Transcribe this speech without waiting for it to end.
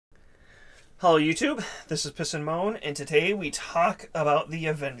Hello YouTube, this is Piss and Moan, and today we talk about the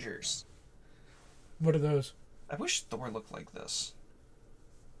Avengers. What are those? I wish Thor looked like this.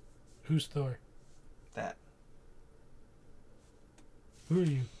 Who's Thor? That. Who are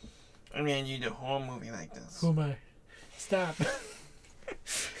you? I mean, you do a whole movie like this. Who am I? Stop.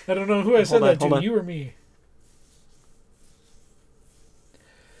 I don't know who I said that to, you or me.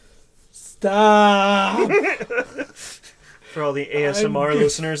 Stop! For all the ASMR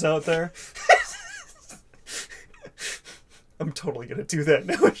listeners out there. I'm totally gonna do that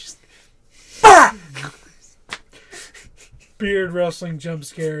now. Beard wrestling jump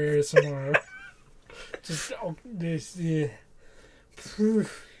scare ASMR. Just this. Yeah.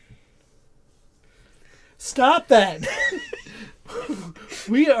 Stop that!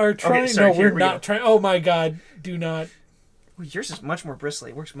 We are trying. Okay, sorry, no, we're not trying. Oh my god! Do not. Well, yours is much more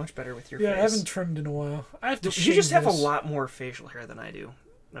bristly. It works much better with your face. Yeah, I haven't trimmed in a while. I have to. You just have a lot more facial hair than I do.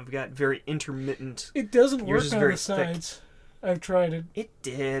 I've got very intermittent. It doesn't work on the sides. Thick. I've tried it. It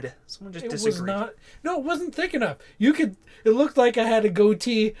did. Someone just disagreed. Was not. No, it wasn't thick enough. You could. It looked like I had a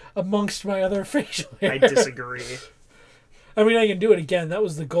goatee amongst my other facial hair. I disagree. I mean, I can do it again. That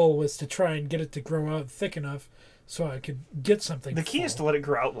was the goal, was to try and get it to grow out thick enough so I could get something. The key is to let it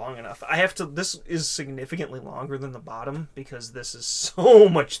grow out long enough. I have to. This is significantly longer than the bottom because this is so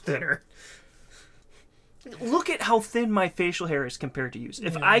much thinner. Look at how thin my facial hair is compared to yours.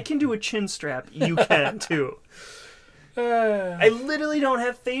 If I can do a chin strap, you can too. I literally don't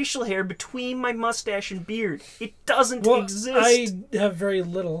have facial hair between my mustache and beard. It doesn't exist. I have very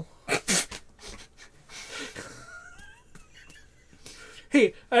little.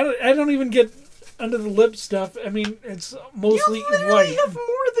 Hey, I don't even get under the lip stuff. I mean, it's mostly you literally white. Have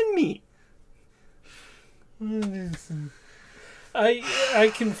more than me.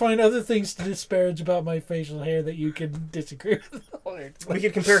 I can find other things to disparage about my facial hair that you can disagree with. We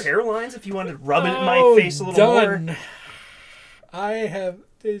could compare hairlines if you wanted to rub it in my face a little more. I have...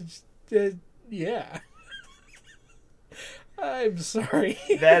 yeah. I'm sorry.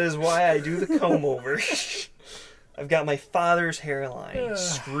 That is why I do the comb over. I've got my father's hairline.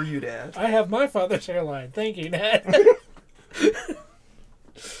 Screw you, Dad. I have my father's hairline. Thank you, Dad.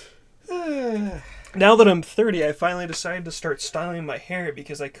 Now that I'm 30, I finally decided to start styling my hair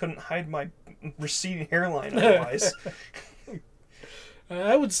because I couldn't hide my receding hairline otherwise.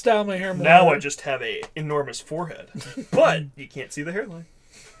 I would style my hair more. Now I just have a enormous forehead, but you can't see the hairline.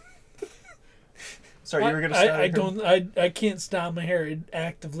 Sorry, you were gonna style I can't style my hair. It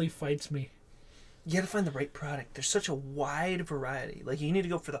actively fights me. You gotta find the right product. There's such a wide variety. Like, you need to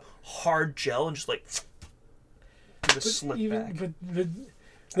go for the hard gel and just like slip back. But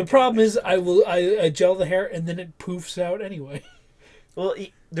the problem is I gel the hair and then it poofs out anyway. Well,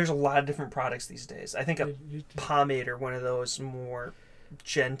 there's a lot of different products these days. I think a pomade or one of those more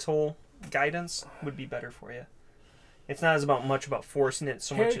gentle guidance would be better for you. It's not as much about forcing it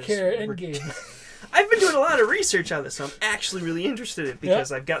so much as Endgame. I've been doing a lot of research on this, so I'm actually really interested in it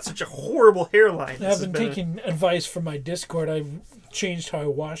because I've got such a horrible hairline. I've been taking advice from my Discord. I've changed how I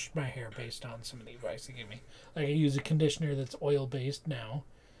washed my hair based on some of the advice they give me. Like, I use a conditioner that's oil-based now.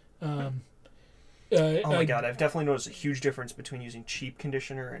 Oh my god, I've definitely noticed a huge difference between using cheap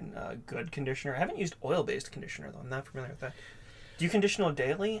conditioner and good conditioner. I haven't used oil-based conditioner, though. I'm not familiar with that. Do you condition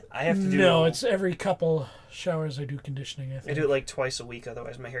daily? I have to do... No, it's every couple showers I do conditioning, I think. I do it like twice a week,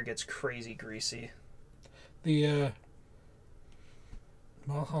 otherwise my hair gets crazy greasy. Do you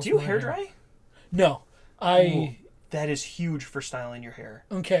hair dry? No. That is huge for styling your hair.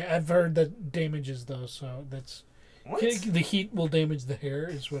 Okay, I've heard that damages, though, so that's... What? The heat will damage the hair,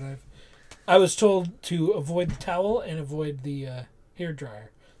 is what I was told to avoid the towel and avoid the hair dryer.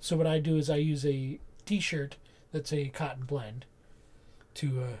 So what I do is I use a t-shirt that's a cotton blend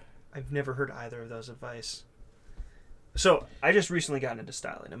to... I've never heard either of those advice. So, I just recently got into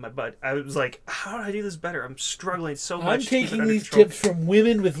styling, and I was like, how do I do this better? I'm struggling so much. I'm taking these tips from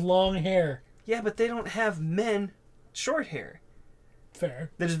women with long hair. Yeah, but they don't have men short hair.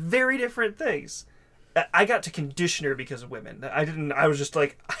 Fair. There's very different things. I got to conditioner because of women. I was just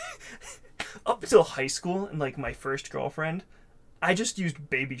like... Up until high school and like my first girlfriend, I just used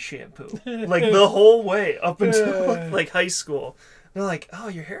baby shampoo. Like the whole way up until like high school. They're like, oh,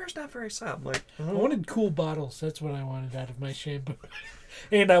 your hair is not very soft. I'm like, oh. I wanted cool bottles. That's what I wanted out of my shampoo.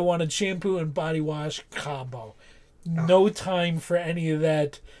 And I wanted shampoo and body wash combo. No time for any of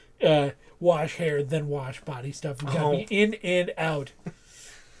that wash hair, then wash body stuff. You got me in and out.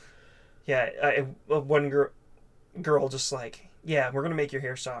 Yeah, one girl just like, yeah, we're going to make your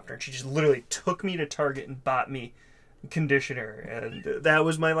hair softer. And she just literally took me to Target and bought me conditioner. And that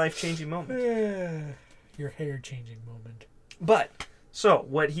was my life-changing moment. Your hair-changing moment. But, so,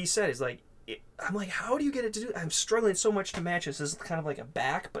 what he said is like, I'm like, how do you get it to do? I'm struggling so much to match this. This is kind of like a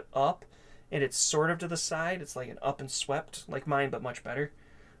back, but up, and it's sort of to the side. It's like an up and swept, like mine, but much better.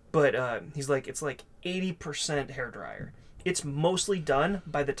 But he's like, it's like 80% hair dryer. It's mostly done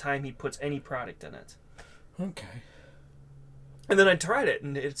by the time he puts any product in it. Okay. And then I tried it,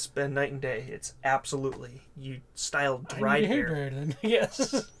 and it's been night and day. It's absolutely, you style dried hair. Dryer then.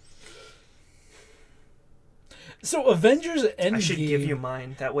 Yes. So Avengers Endgame. I should give you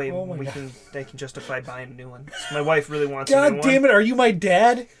mine. That way they can justify buying a new one. My wife really wants a new one. God damn it! Are you my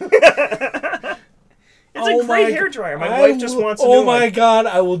dad? It's a great hair dryer. My wife just wants a new one. Oh my god!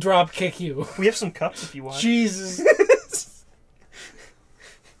 I will drop kick you. We have some cups if you want. Jesus.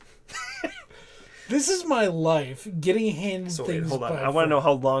 This is my life. Getting handed things. Wait, hold on. I want to know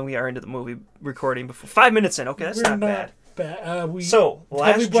how long we are into the movie recording. Before 5 minutes in. Okay, that's not bad.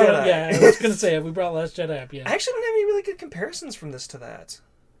 Last Jedi. Yeah, I was going to say, have we brought Last Jedi up yet? I actually don't have any really good comparisons from this to that.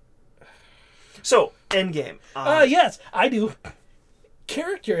 So, Endgame. Yes, I do.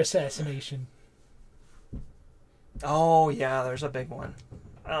 Character assassination. Oh, yeah, there's a big one.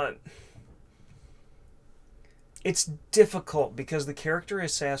 It's difficult because the character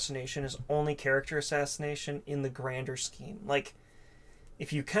assassination is only character assassination in the grander scheme. Like,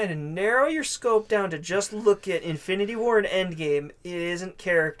 if you kind of narrow your scope down to just look at Infinity War and Endgame, it isn't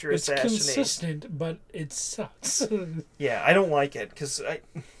character assassination. It's consistent, but it sucks. Yeah, I don't like it because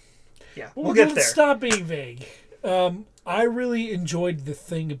we'll get there. Stop being vague. I really enjoyed the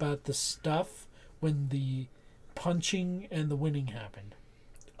thing about the stuff when the punching and the winning happened.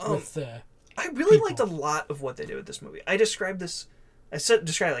 I really liked a lot of what they did with this movie. I described it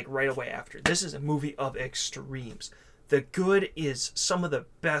like right away after. This is a movie of extremes. The good is some of the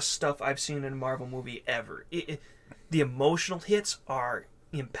best stuff I've seen in a Marvel movie ever. The emotional hits are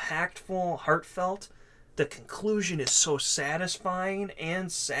impactful, heartfelt. The conclusion is so satisfying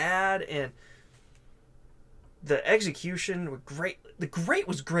and sad, and the execution was great. The great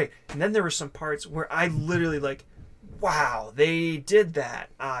was great. And then there were some parts where I literally like, wow, they did that.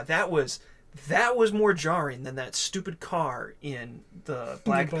 That was more jarring than that stupid car in the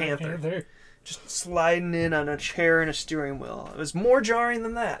Black Panther. Just sliding in on a chair and a steering wheel. It was more jarring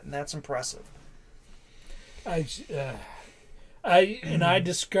than that, and that's impressive. I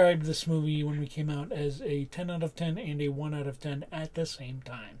described this movie when we came out as a 10 out of 10 and a 1 out of 10 at the same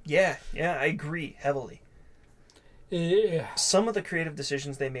time. Yeah, I agree heavily. Some of the creative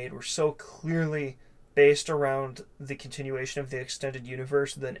decisions they made were so clearly based around the continuation of the extended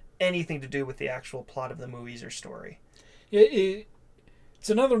universe than anything to do with the actual plot of the movies or story. It's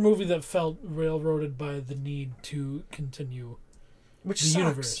another movie that felt railroaded by the need to continue the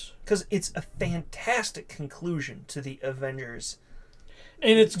universe. Because it's a fantastic conclusion to the Avengers.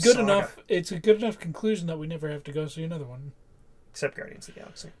 And it's good enough. It's a good enough conclusion that we never have to go see another one. Except Guardians of the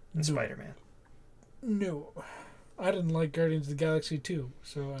Galaxy and Spider-Man. No. I didn't like Guardians of the Galaxy 2.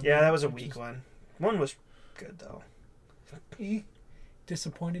 That was a weak one. One was good, though. He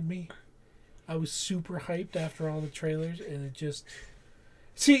disappointed me. I was super hyped after all the trailers, and it just...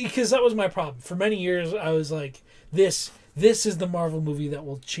 See, because that was my problem. For many years, I was like, this is the Marvel movie that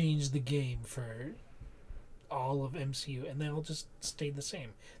will change the game for all of MCU, and they all just stayed the same.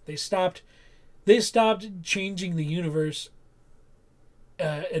 They stopped changing the universe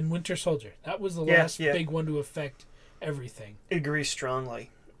in Winter Soldier. That was the last big one to affect everything. I agree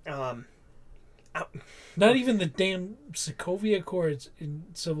strongly. Not even the damn Sokovia Accords in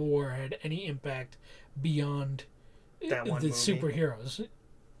Civil War had any impact beyond that one movie. Superheroes.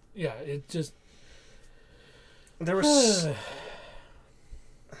 Yeah, it just... There was...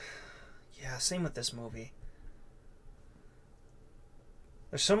 same with this movie.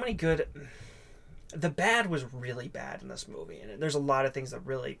 There's so many good... The bad was really bad in this movie, and there's a lot of things that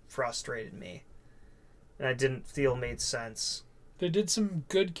really frustrated me. And I didn't feel made sense. They did some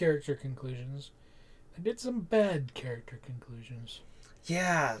good character conclusions. They did some bad character conclusions.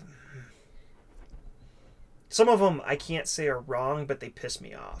 Yeah. Some of them I can't say are wrong, but they piss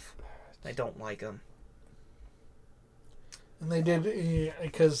me off. I don't like them. And they did,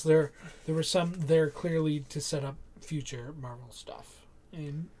 because there were some there clearly to set up future Marvel stuff.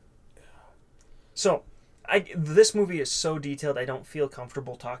 And so, this movie is so detailed, I don't feel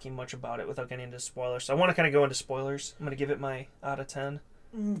comfortable talking much about it without getting into spoilers. So I want to kind of go into spoilers. I'm going to give it my out of 10.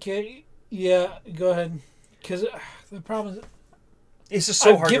 Okay. Yeah, go ahead. Because the problem is... It's just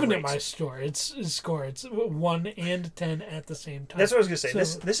so hard to rate. I've given it my score. It's 1 and 10 at the same time. That's what I was going to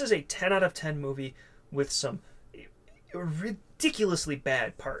say. This is a 10 out of 10 movie with some ridiculously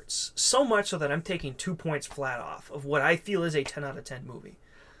bad parts. So much so that I'm taking 2 points flat off of what I feel is a 10 out of 10 movie.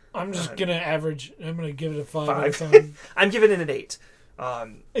 I'm just going to average... I'm going to give it a 5. 5. I'm giving it an 8.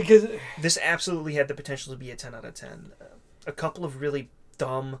 Because This absolutely had the potential to be a 10 out of 10. A couple of really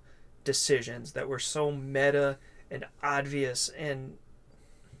dumb decisions that were so meta and obvious and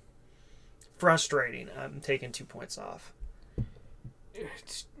frustrating. I'm taking 2 points off.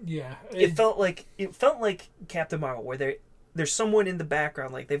 yeah, It felt like Captain Marvel, where there's someone in the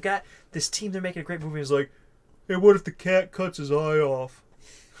background, like they've got this team, they're making a great movie. It's like, hey, what if the cat cuts his eye off?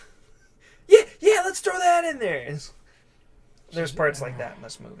 yeah, let's throw that in there. There's parts like that in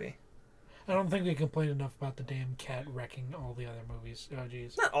this movie. I don't think we complain enough about the damn cat wrecking all the other movies. Oh,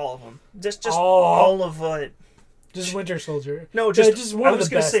 jeez. Not all of them. Just all of it. Just Winter Soldier. No, just one of the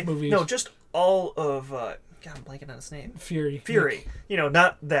best movies. No, just all of. God, I'm blanking on his name. Fury. Fury. You know,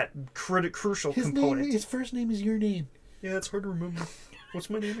 not that crucial component. His first name is your name. Yeah, it's hard to remember. What's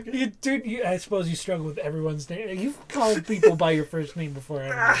my name again? I suppose you struggle with everyone's name. You've called people by your first name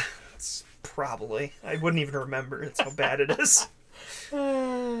before. Probably. I wouldn't even remember. It's how bad it is.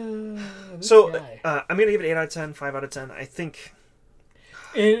 So I'm going to give it 8 out of 10, 5 out of 10. I think...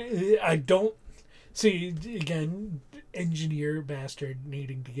 I don't... See, again, engineer bastard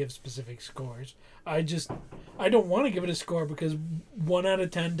needing to give specific scores. I don't want to give it a score because 1 out of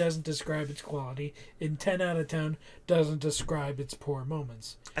 10 doesn't describe its quality, and 10 out of 10 doesn't describe its poor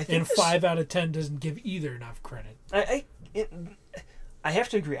moments. And 5 out of 10 doesn't give either enough credit. I have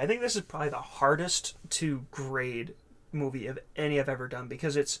to agree. I think this is probably the hardest to grade movie of any I've ever done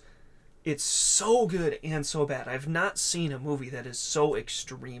because it's so good and so bad. I've not seen a movie that is so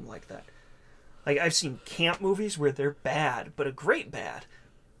extreme like that. Like, I've seen camp movies where they're bad, but a great bad.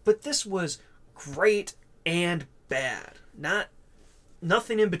 But this was great and bad.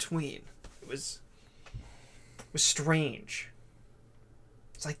 Nothing in between. It was strange.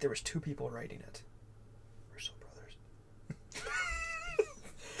 It's like there was 2 people writing it. We're so brothers.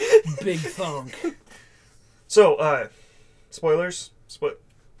 Big thunk. So, spoilers. I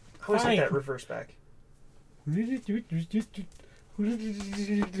always like that reverse back. Ninja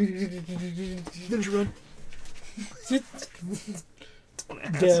run.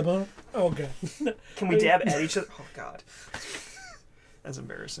 Dab, huh? Oh, God. Can we dab at each other? Oh, God. That's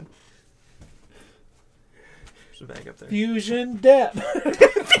embarrassing. There's a bag up there. Fusion dab.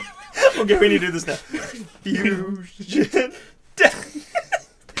 Okay, we need to do this now. Fusion dab.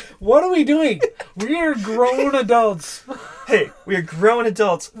 What are we doing? We are grown adults. Hey, we are grown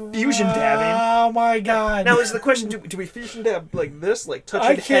adults. Fusion dabbing. Oh my God! Now is the question: do we fusion dab like this, like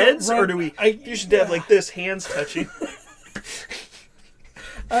touching heads, or do we fusion dab like this, hands touching?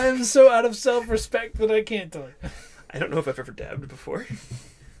 I am so out of self-respect that I can't do it. I don't know if I've ever dabbed before.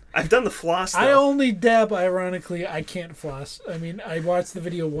 I've done the floss, though. I only dab. Ironically, I can't floss. I mean, I watched the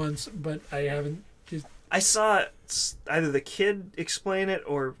video once, but I haven't. I saw either the kid explain it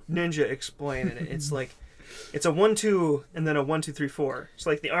or Ninja explain it. It's like, it's a 1-2 and then a 1-2-3-4. So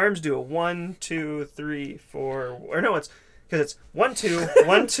like the arms do a 1-2-3-4, or no, it's because it's 1-2,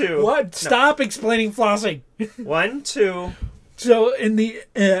 1-2. What? No. Stop explaining flossing. 1-2. So in the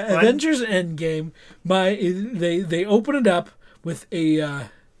Avengers Endgame, they open it up with a.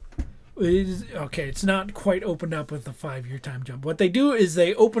 It's not quite opened up with a 5-year time jump. What they do is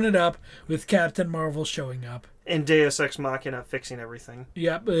they open it up with Captain Marvel showing up. And Deus Ex Machina fixing everything.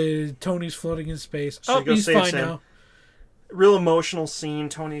 Yep, Tony's floating in space. So he's fine now. Real emotional scene.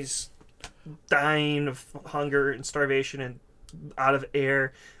 Tony's dying of hunger and starvation and out of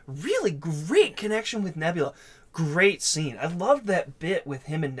air. Really great connection with Nebula. Great scene. I loved that bit with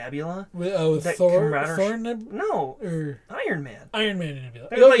him and Nebula. With that Thor? No. Or Iron Man. Iron Man and Nebula.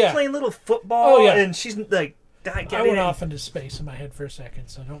 They're playing little football, and she's like... I went off into space in my head for a second,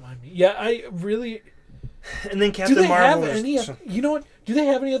 so don't mind me. Yeah, I really... And then Captain Marvel... You know what? Do they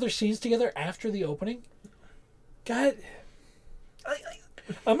have any other scenes together after the opening? God...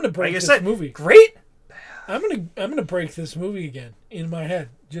 I'm going to break this movie. Great! I'm gonna break this movie again in my head.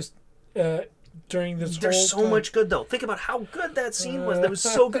 Just... during this There's so much good, though. Think about how good that scene was. There was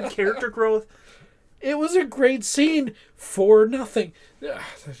so good character growth. It was a great scene for nothing.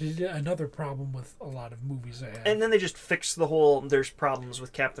 Another problem with a lot of movies I have. And then they just fixed the whole, there's problems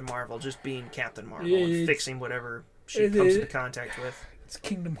with Captain Marvel just being Captain Marvel and fixing whatever she comes into contact with. It's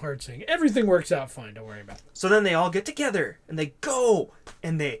Kingdom Heartsing. Everything works out fine, don't worry about it. So then they all get together, and they go,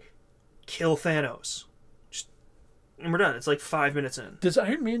 and they kill Thanos. And we're done. It's like 5 minutes in. Does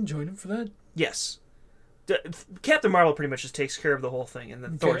Iron Man join him for that? Yes. Captain Marvel pretty much just takes care of the whole thing, and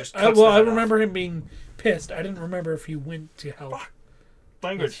then Thor just cuts I remember him being pissed. I didn't remember if he went to help.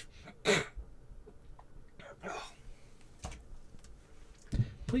 Language.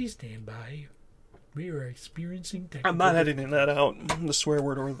 Please stand by. We are experiencing technical... I'm not editing that out. The swear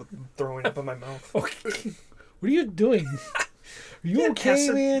word or the throwing up in my mouth. Okay. What are you doing? you okay,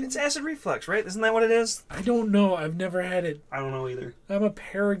 man? It's acid reflux, right? Isn't that what it is? I don't know. I've never had it. I don't know either. I'm a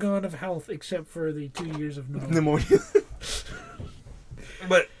paragon of health, except for the 2 years of pneumonia.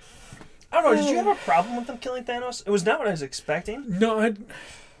 But I don't know. Did you have a problem with them killing Thanos? It was not what I was expecting. No, I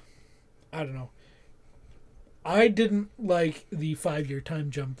don't know. I didn't like the 5-year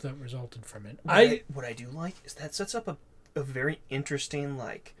time jump that resulted from it. What I do like is that sets up a very interesting,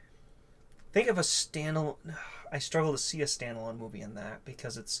 like, think of a standalone. I struggle to see a standalone movie in that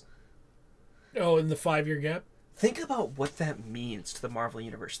because it's. Oh, in the 5-year gap? Think about what that means to the Marvel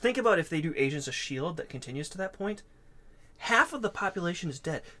Universe. Think about if they do Agents of S.H.I.E.L.D. that continues to that point. Half of the population is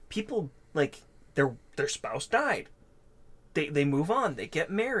dead. People, like, their spouse died. They move on. They get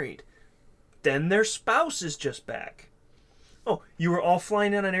married. Then their spouse is just back. Oh, you were all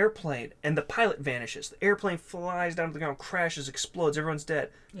flying in an airplane, and the pilot vanishes. The airplane flies down to the ground, crashes, explodes, everyone's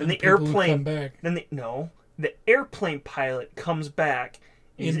dead. Then the airplane come back. The airplane pilot comes back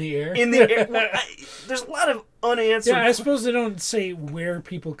in the air. In the air. Well, there's a lot of unanswered. Yeah, I suppose they don't say where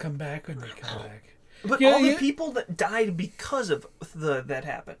people come back when they come back. But all the people that died because of that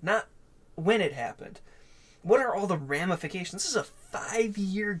happened, not when it happened. What are all the ramifications? This is a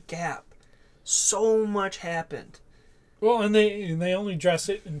 5-year gap. So much happened. Well, and they only dress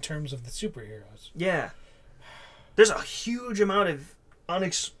it in terms of the superheroes. Yeah. There's a huge amount of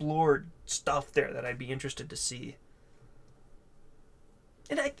unexplored stuff there that I'd be interested to see.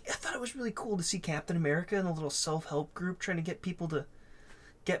 And I thought it was really cool to see Captain America and a little self-help group trying to get people to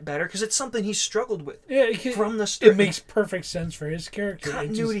get better, because it's something he struggled with from the start. It makes perfect sense for his character.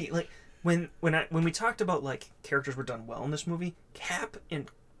 Continuity. Like, when we talked about, like, characters were done well in this movie, Cap and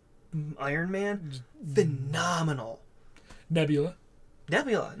Iron Man, phenomenal. Nebula,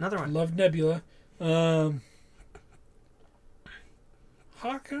 another one. Love Nebula.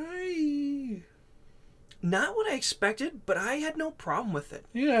 Hawkeye. Not what I expected, but I had no problem with it.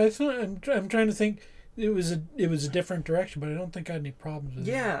 Yeah, it's not. I'm trying to think. It was a different direction, but I don't think I had any problems with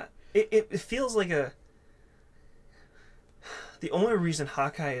it. Yeah, it feels like the only reason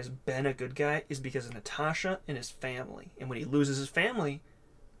Hawkeye has been a good guy is because of Natasha and his family. And when he loses his family,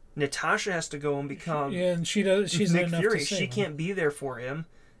 Natasha has to go and become and she's Nick Fury. She can't be there for him,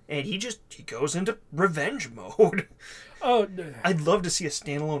 and he goes into revenge mode. Oh, I'd love to see a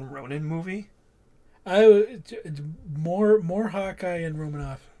standalone Ronin movie. More Hawkeye and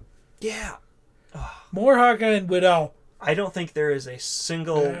Romanoff. Yeah. More Hawkeye and Widow. I don't think there is a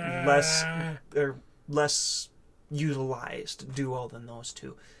single less utilized duo than those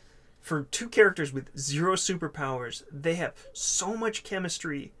two. For two characters with zero superpowers, they have so much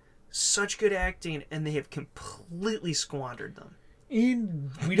chemistry, such good acting, and they have completely squandered them.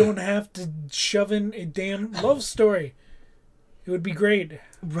 And we don't have to shove in a damn love story. It would be great.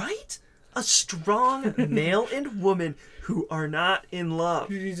 Right? A strong male and woman who are not in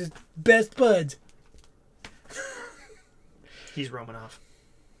love. You're just best buds. He's Romanoff.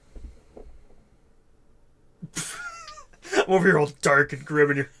 I'm over here all dark and grim,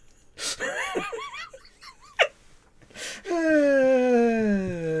 and you're...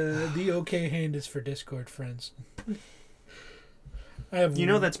 The okay hand is for Discord friends.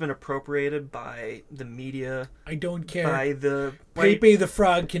 That's been appropriated by the media. I don't care. By the Pepe the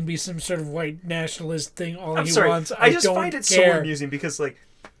Frog can be some sort of white nationalist thing. I'm sorry. Wants. I just find it so amusing because, like,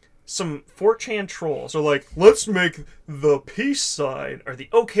 some 4chan trolls are like, let's make the peace sign or the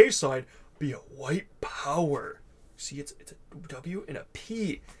okay sign be a white power. See, it's a W and a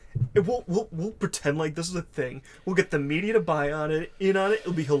P. And we'll pretend like this is a thing. We'll get the media to buy on it.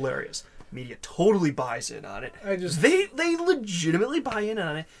 It'll be hilarious. Media totally buys in on it. They legitimately buy in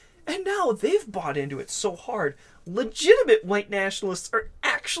on it, and now they've bought into it so hard. Legitimate white nationalists are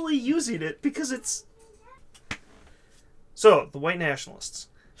actually using it because it's. So the white nationalists,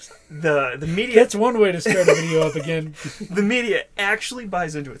 the media. That's one way to start a video up again. The media actually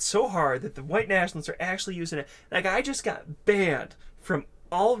buys into it so hard that the white nationalists are actually using it. Like, I just got banned from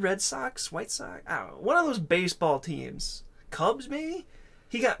all Red Sox, White Sox, I don't know, one of those baseball teams, Cubs maybe.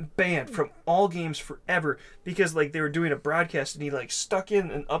 He got banned from all games forever because, like, they were doing a broadcast and he, like, stuck in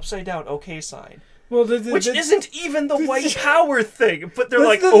an upside down okay sign. Well, which isn't even the white power thing, but they're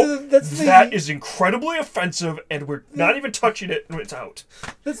like, that is incredibly offensive, and we're not even touching it, and it's out.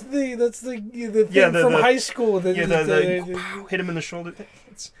 That's the thing from high school. Hit him in the shoulder.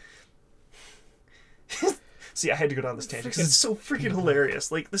 See, I had to go down this tangent because it's so freaking hilarious.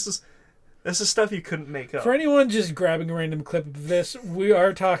 Like, this is stuff you couldn't make up. For anyone just grabbing a random clip of this, we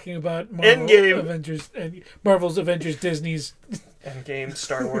are talking about Endgame. Marvel's Avengers, Disney's Endgame,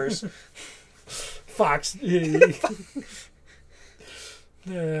 Star Wars. Fox.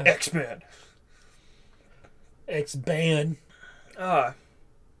 X-Men. X-Ban.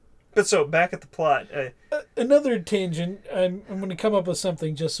 But so, back at the plot. Another tangent. I'm going to come up with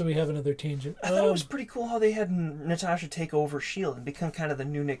something just so we have another tangent. I thought it was pretty cool how they had Natasha take over S.H.I.E.L.D. and become kind of the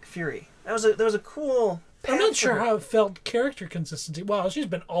new Nick Fury. That was a cool path. I'm not sure how it felt character consistency. Wow, she's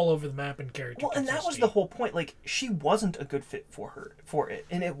been all over the map in character and that was the whole point. Like, she wasn't a good fit for it,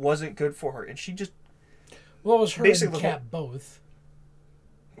 and it wasn't good for her, and she just... Well, it was her and Cap both.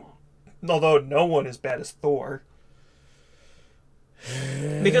 Although no one as bad as Thor.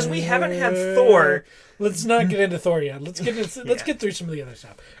 Because we haven't had Thor. Let's not get into Thor yet. Let's get through some of the other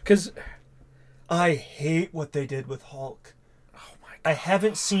stuff. Because I hate what they did with Hulk. Oh my God. I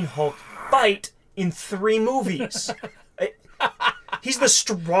haven't seen Hulk fight in 3 movies. He's the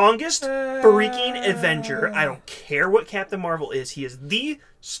strongest freaking Avenger. I don't care what Captain Marvel is. He is the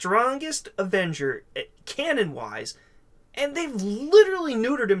strongest Avenger, canon-wise. And they've literally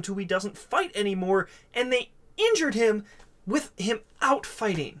neutered him till he doesn't fight anymore. And they injured him with him out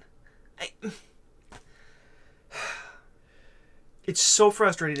fighting. It's so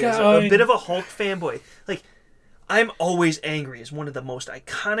frustrating. As a bit of a Hulk fanboy, like, I'm always angry is one of the most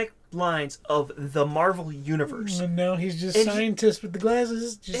iconic lines of the Marvel universe. And now he's just scientist with the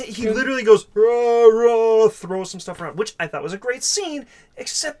glasses. He literally goes, rah, rah, throw some stuff around, which I thought was a great scene,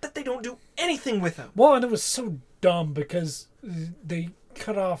 except that they don't do anything with him. Well, and it was so dumb because they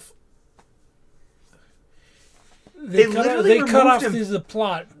cut off... They cut off the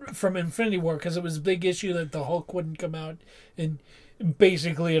plot from Infinity War because it was a big issue that the Hulk wouldn't come out, and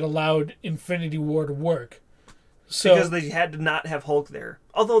basically it allowed Infinity War to work. So, because they had to not have Hulk there.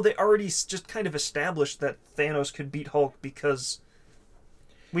 Although they already just kind of established that Thanos could beat Hulk because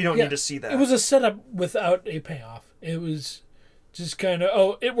we don't need to see that. It was a setup without a payoff. It was just kind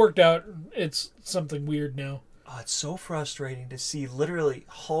of, it worked out. It's something weird now. Oh, it's so frustrating to see literally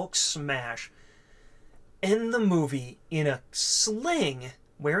Hulk smash in the movie in a sling,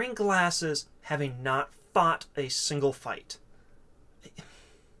 wearing glasses, having not fought a single fight.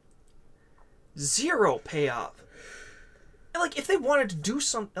 0 payoff. Like, if they wanted to do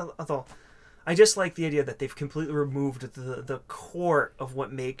something... Although, I just like the idea that they've completely removed the core of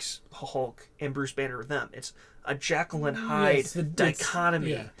what makes Hulk and Bruce Banner them. It's a Jekyll and Hyde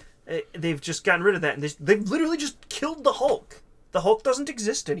dichotomy. Yeah. They've just gotten rid of that, and they've literally just killed the Hulk. The Hulk doesn't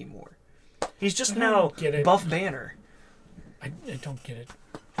exist anymore. He's just now Buff Banner. I don't get it.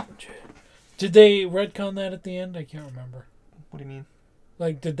 Did they retcon that at the end? I can't remember. What do you mean?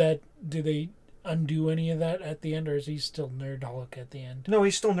 Like, did they undo any of that at the end, or is he still Nerd Hulk at the end? No,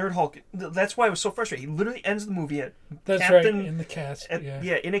 he's still Nerd Hulk. That's why it was so frustrating. He literally ends the movie at That's Captain, right, in the cast.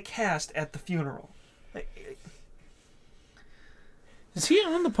 In a cast at the funeral. Is he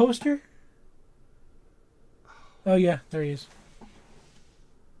on the poster? Oh, yeah, there he is.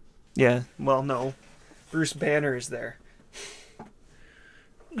 Yeah, well, no. Bruce Banner is there.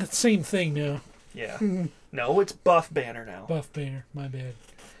 That same thing now. Yeah. No, it's Buff Banner now. Buff Banner, my bad.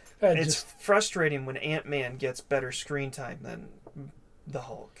 It's frustrating when Ant-Man gets better screen time than the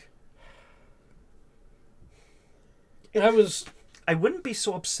Hulk. I wouldn't be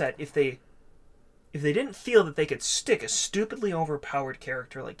so upset if they didn't feel that they could stick a stupidly overpowered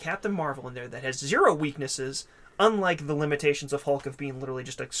character like Captain Marvel in there that has 0 weaknesses, unlike the limitations of Hulk of being literally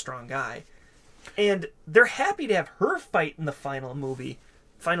just a strong guy. And they're happy to have her fight in the final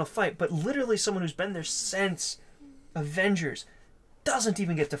fight, but literally someone who's been there since Avengers doesn't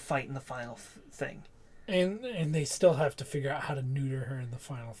even get to fight in the final thing. And they still have to figure out how to neuter her in the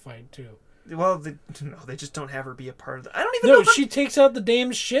final fight, too. Well, they just don't have her be a part of the... I don't even know. No, she takes out the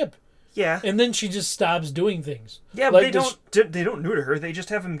damn ship. Yeah. And then she just stops doing things. Yeah, but they don't neuter her. They just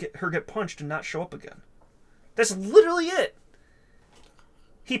have her get punched and not show up again. That's literally it.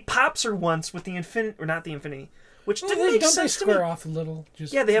 He pops her once with the Infinity... Or not the Infinity... Which didn't make sense to me. Don't they square off a little?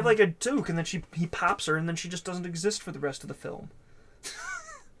 Yeah, they have like a Duke, and then he pops her, and then she just doesn't exist for the rest of the film.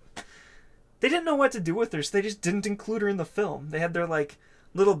 They didn't know what to do with her, so they just didn't include her in the film. They had their like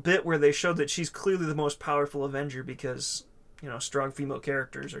little bit where they showed that she's clearly the most powerful Avenger because, strong female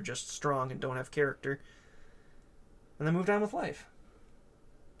characters are just strong and don't have character. And then moved on with life.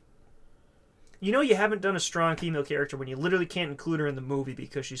 You haven't done a strong female character when you literally can't include her in the movie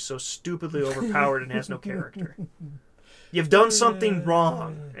because she's so stupidly overpowered and has no character. You've done something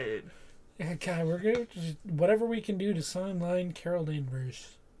wrong. Yeah, God, we're going to whatever we can do to sideline Carol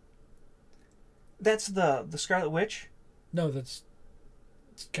Danvers. That's the Scarlet Witch? No, it's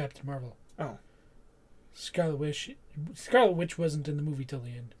Captain Marvel. Oh. Scarlet Witch wasn't in the movie till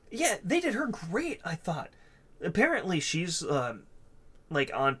the end. Yeah, they did her great, I thought. Apparently she's... on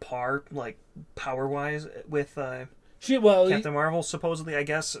par, like, power-wise with Captain Marvel, supposedly, I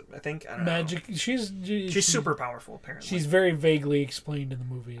guess. I think. I don't magic. know. She's super powerful, apparently. She's very vaguely explained in the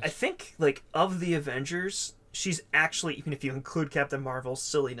movies. I think, like, of the Avengers, she's actually, even if you include Captain Marvel's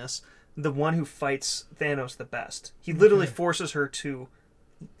silliness, the one who fights Thanos the best. He literally forces her to...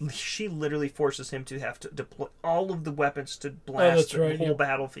 She literally forces him to have to deploy all of the weapons to blast the whole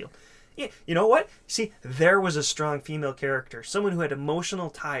battlefield. Yeah, you know what? See, there was a strong female character. Someone who had emotional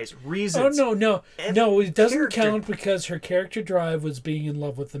ties, reasons. Oh, no. It doesn't count because her character drive was being in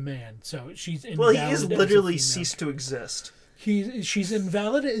love with the man. So she's invalid. Well, he is literally ceased to exist. She's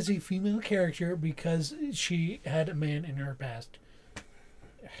invalid as a female character because she had a man in her past.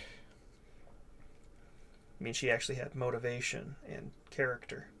 I mean, she actually had motivation and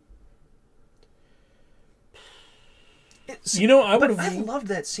character. I loved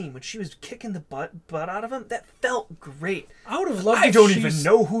that scene when she was kicking the butt out of him. That felt great. I would have loved. I don't even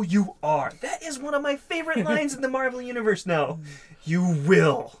know who you are. That is one of my favorite lines in the Marvel universe. Now, you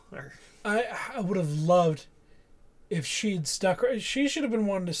will. I would have loved if she'd stuck. She should have been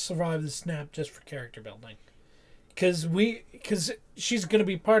one to survive the snap just for character building, because she's going to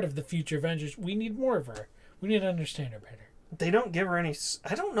be part of the future Avengers. We need more of her. We need to understand her better. They don't give her any...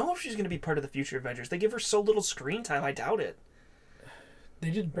 I don't know if she's going to be part of the future Avengers. They give her so little screen time, I doubt it.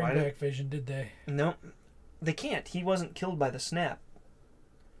 They didn't bring back Vision, did they? No. They can't. He wasn't killed by the snap.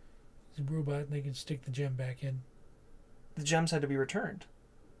 He's a robot and they can stick the gem back in. The gems had to be returned.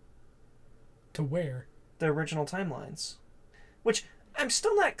 To where? The original timelines. Which, I'm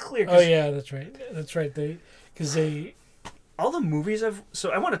still not clear. Oh, yeah, that's right. That's right. All the movies I've...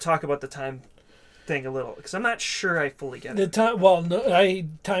 So I want to talk about the time... thing a little because I'm not sure I fully get it.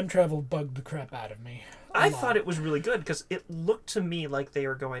 Time travel bugged the crap out of me. I thought it was really good because it looked to me like they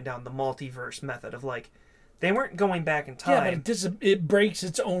were going down the multiverse method of like they weren't going back in time. Yeah, but it breaks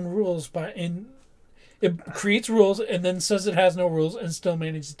its own rules it creates rules and then says it has no rules and still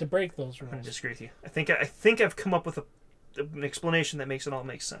manages to break those rules. I disagree with you. I think I've come up with an explanation that makes it all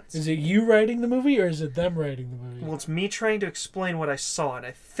make sense. Is it you writing the movie or is it them writing the movie? Well, it's me trying to explain what I saw, and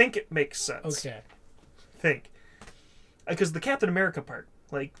I think it makes sense. Okay. Because the Captain America part,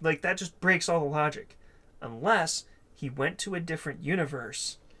 like that just breaks all the logic. Unless he went to a different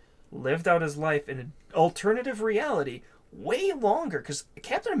universe, lived out his life in an alternative reality way longer, because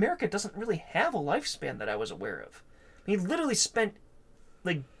Captain America doesn't really have a lifespan that I was aware of. He literally spent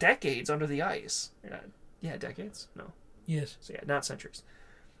like decades under the ice. Yeah, decades? No. Yes. So yeah, not centuries.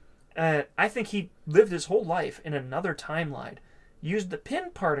 I think he lived his whole life in another timeline, used the pin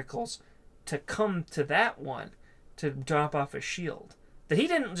particles to come to that one to drop off a shield. That he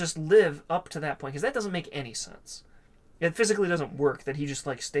didn't just live up to that point, because that doesn't make any sense. It physically doesn't work that he just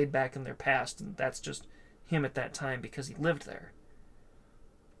like stayed back in their past and that's just him at that time because he lived there.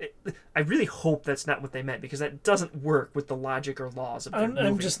 I really hope that's not what they meant, because that doesn't work with the logic or laws of the movie.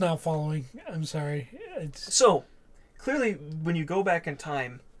 I'm just not following. I'm sorry. So, clearly, when you go back in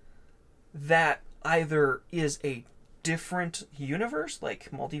time, that either is a different universe, like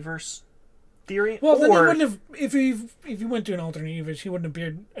multiverse theory, well, then he wouldn't have. If he went to an alternate universe, he wouldn't have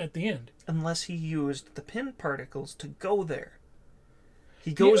appeared at the end. Unless he used the pin particles to go there.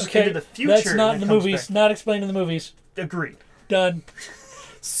 He goes into the future. That's not in the movies. Back. Not explained in the movies. Agreed. Done.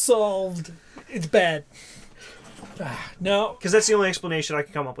 Solved. It's bad. No, because that's the only explanation I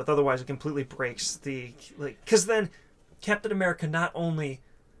can come up with. Otherwise, it completely breaks the Because then, Captain America not only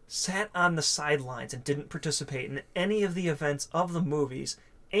sat on the sidelines and didn't participate in any of the events of the movies,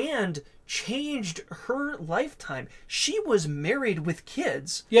 and changed her lifetime. She was married with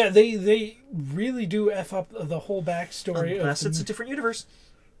kids. Yeah, they really do F up the whole backstory. Unless it's a different universe.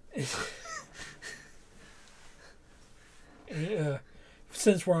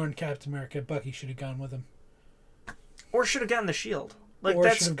 Since we're on Captain America, Bucky should have gone with him. Or should have gotten the shield.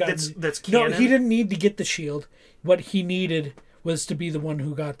 That's canon. No, he didn't need to get the shield. What he needed was to be the one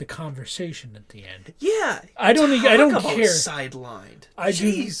who got the conversation at the end. Yeah. I don't care. Sidelined.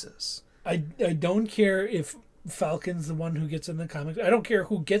 Jesus. I don't care if Falcon's the one who gets in the comics. I don't care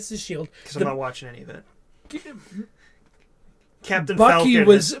who gets the shield. Because I'm not watching any of it. Captain Bucky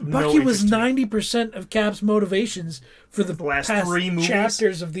was 90% of Cap's motivations for the last past 3 movies?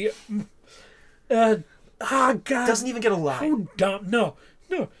 Chapters of the. God, doesn't even get a line. How dumb! No.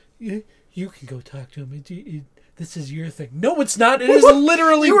 You can go talk to him. This is your thing. No, it's not. It is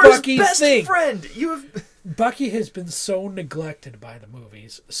literally Bucky's best thing. Friend. Bucky has been so neglected by the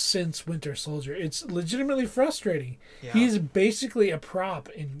movies since Winter Soldier. It's legitimately frustrating. Yeah. He's basically a prop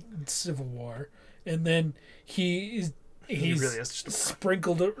in Civil War, and then he's really is just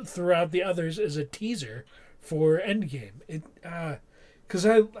sprinkled throughout the others as a teaser for Endgame. Because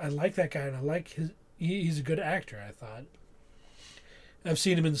I like that guy, and I like he's a good actor, I thought. I've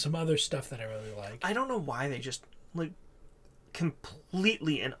seen him in some other stuff that I really like. I don't know why they just like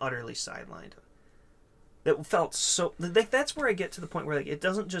completely and utterly sidelined him. That felt so like that's where I get to the point where like it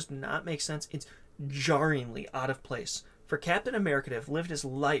doesn't just not make sense. It's jarringly out of place for Captain America to have lived his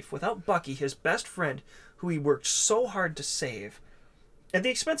life without Bucky, his best friend, who he worked so hard to save, at the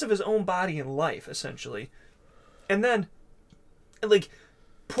expense of his own body and life, essentially, and then like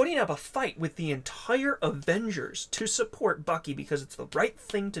putting up a fight with the entire Avengers to support Bucky because it's the right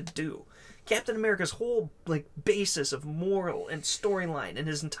thing to do. Captain America's whole like basis of moral and storyline and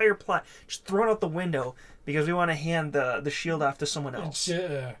his entire plot just thrown out the window because we want to hand the shield off to someone else.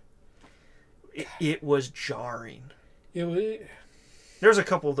 It was jarring. There's a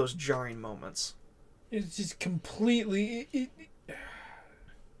couple of those jarring moments. It's just completely.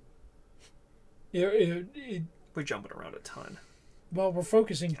 We're jumping around a ton. Well, we're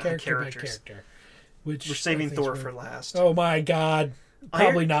focusing character by character. Which we're saving Thor for last. Oh my God.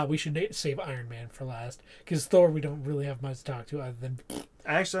 Probably not. We should save Iron Man for last. Because Thor, we don't really have much to talk to other than...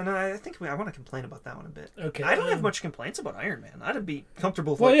 Actually, no, I think I want to complain about that one a bit. Okay. I don't have much complaints about Iron Man. I'd be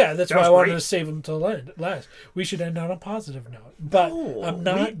comfortable with Well, yeah, that's why I wanted to save him till last. We should end on a positive note. But I'm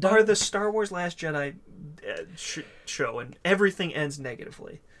not done. We are the Star Wars Last Jedi show, and everything ends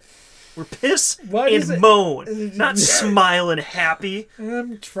negatively. We're piss and moan, not smile and happy.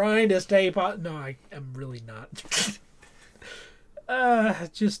 I'm trying to stay positive. No, I'm really not.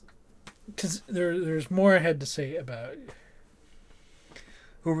 Just because there's more I had to say about.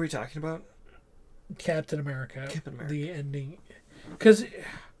 Who are we talking about? Captain America. The ending, because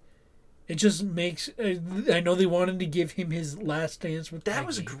it just makes. I know they wanted to give him his last dance with. That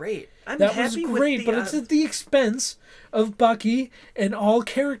was great. But it's at the expense of Bucky and all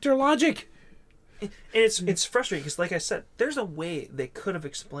character logic. And it's frustrating because, like I said, there's a way they could have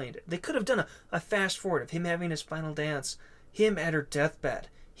explained it. They could have done a fast forward of him having his final dance, him at her deathbed,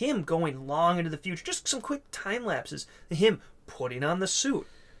 him going long into the future, just some quick time lapses, him putting on the suit,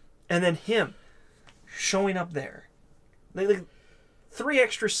 and then him showing up there. Like 3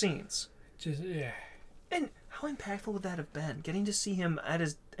 extra scenes. Just yeah. And how impactful would that have been? Getting to see him at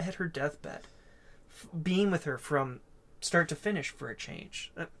her deathbed, being with her from start to finish for a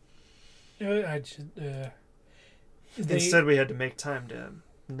change. Instead, we had to make time to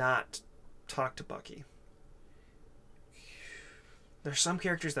not talk to Bucky. There's some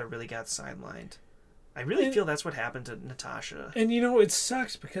characters that really got sidelined. I really feel that's what happened to Natasha. And it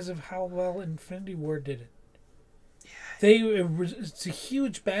sucks because of how well Infinity War did it. Yeah. It's a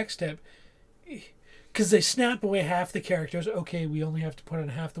huge backstep. Because they snap away half the characters. Okay, we only have to put in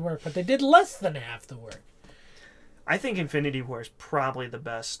half the work. But they did less than half the work. I think Infinity War is probably the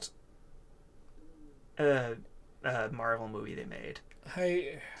best Marvel movie they made.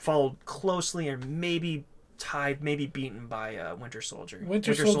 Followed closely and maybe tied, maybe beaten by Winter Soldier.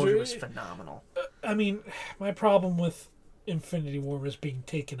 Winter Soldier was phenomenal. I mean, my problem with Infinity War was being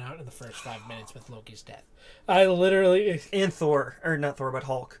taken out in the first 5 minutes with Loki's death. I literally... And Thor. Or not Thor, but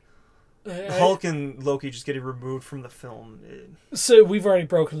Hulk. Hulk and Loki just getting removed from the film. So we've already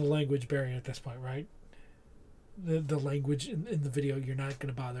broken the language barrier at this point, right? The language in the video, you're not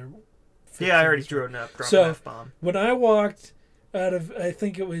going to bother. Yeah, I already threw an F-bomb. When I walked out of, I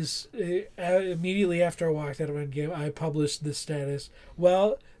think it was immediately after I walked out of Endgame, I published this status.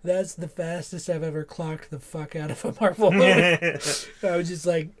 Well, that's the fastest I've ever clocked the fuck out of a Marvel movie. I was just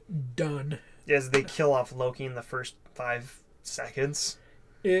like, done. As they kill off Loki in the first 5 seconds.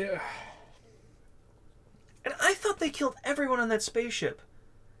 Yeah. And I thought they killed everyone on that spaceship.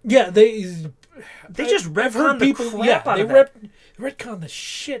 Yeah, they just retconned the crap out of that. They retconned the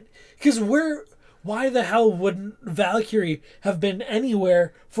shit. Because why the hell wouldn't Valkyrie have been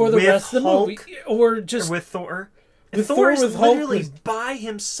anywhere for the rest of the movie? Or just... Or with Thor. And Thor is literally by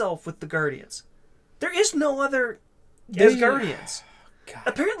himself with the Guardians. There is no other Guardians. God.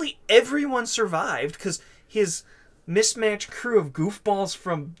 Apparently everyone survived because his mismatched crew of goofballs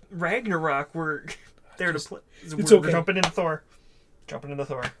from Ragnarok were there to play. We're jumping into Thor.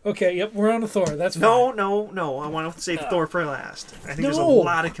 Okay, yep, we're on to Thor. That's fine. No. I want to save Thor for last. I think there's a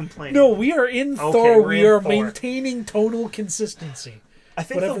lot of complaining. No, we are in Thor. We are maintaining tonal consistency. I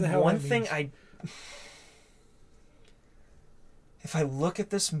think the one thing if I look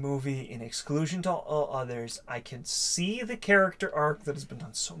at this movie in exclusion to all others, I can see the character arc that has been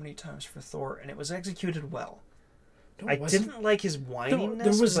done so many times for Thor, and it was executed well. I didn't like his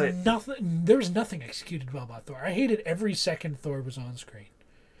whininess. There was nothing executed well about Thor. I hated every second Thor was on screen.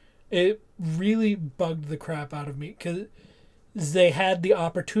 It really bugged the crap out of me because they had the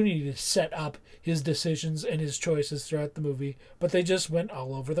opportunity to set up his decisions and his choices throughout the movie, but they just went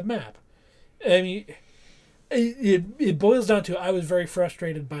all over the map. I mean, it boils down to I was very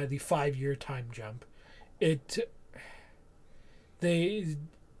frustrated by the 5-year time jump.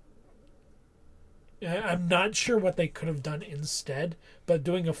 I'm not sure what they could have done instead, but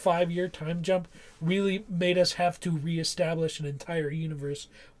doing a 5-year time jump really made us have to reestablish an entire universe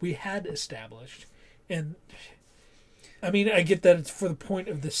we had established. And I mean, I get that it's for the point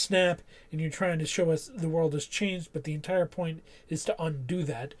of the snap, and you're trying to show us the world has changed, but the entire point is to undo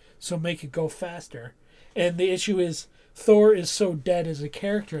that, so make it go faster. And the issue is, Thor is so dead as a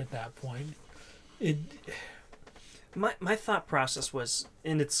character at that point. My thought process was,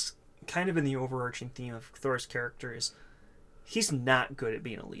 and it's kind of in the overarching theme of Thor's character, is he's not good at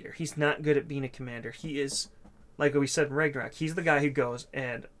being a leader. He's not good at being a commander. He is, like we said in Ragnarok, he's the guy who goes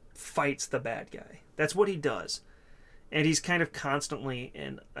and fights the bad guy. That's what he does. And he's kind of constantly,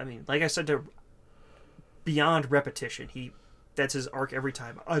 and I mean, like I said, beyond repetition, that's his arc every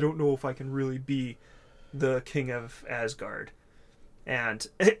time. I don't know if I can really be the king of Asgard. And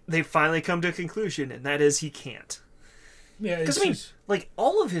they finally come to a conclusion, and that is he can't. Yeah, because I mean, like,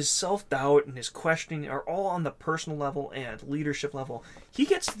 all of his self-doubt and his questioning are all on the personal level and leadership level. He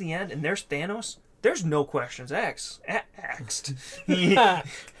gets to the end, and there's Thanos. There's no questions asked. He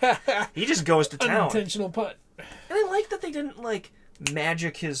just goes to town. Unintentional putt. And I like that they didn't, like,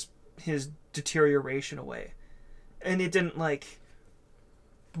 magic his deterioration away. And it didn't, like...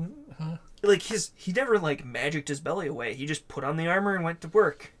 Huh? Like, he never, like, magicked his belly away. He just put on the armor and went to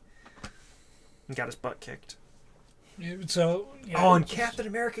work. And got his butt kicked. So, yeah, oh, and Captain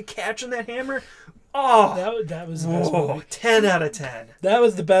America catching that hammer? Oh! That was the best movie. 10 out of 10. That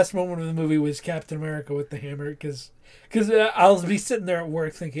was the best moment of the movie, was Captain America with the hammer, because I'll be sitting there at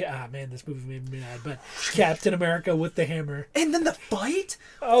work thinking, man, this movie made me mad, but Captain America with the hammer. And then the fight?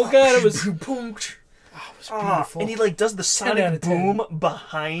 Oh, God, it was... Boom. Oh, it was beautiful. And he, like, does the sonic boom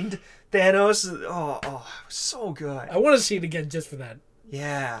behind Thanos. Oh, so good. I want to see it again just for that.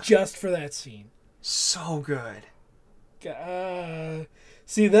 Yeah. Just for that scene. So good.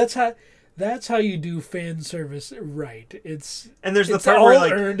 See, that's how you do fan service right. It's there's the it's part all where,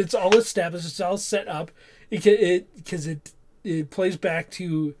 like, earned, it's all established, it's all set up. Because it plays back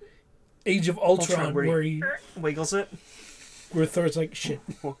to Age of Ultron where he wiggles it. Where Thor's like, shit.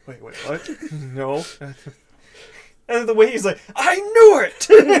 Wait, what? No. And the way he's like, I knew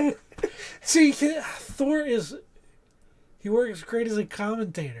it! See, Thor he works great as a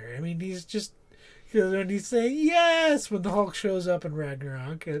commentator. I mean, he's just, when he's saying yes when the Hulk shows up in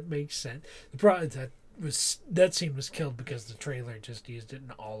Ragnarok, it makes sense. The problem that scene was killed because the trailer just used it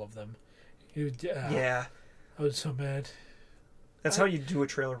in all of them. Yeah. I was so mad. That's how you do a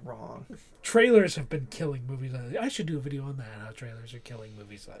trailer wrong. Trailers have been killing movies lately. I should do a video on that, how trailers are killing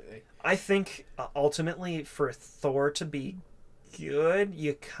movies lately. I think, ultimately, for Thor to be good,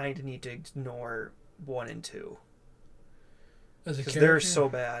 you kind of need to ignore 1 and 2. Because they're so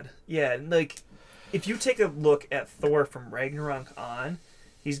bad. Yeah, like, if you take a look at Thor from Ragnarok on,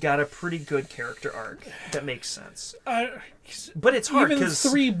 he's got a pretty good character arc that makes sense. But it's hard, because...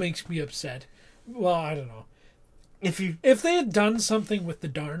 Even 3 makes me upset. Well, I don't know. If they had done something with the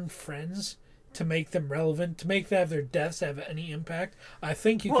darn friends to make them relevant, to make their deaths have any impact, I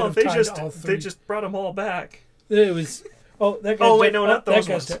think you could have tied all 3. They just brought them all back. It was... Oh, that guy... Oh, wait, no, not those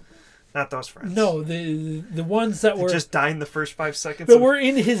ones. Not those friends. No, the ones that were... Just died in the first 5 seconds. But were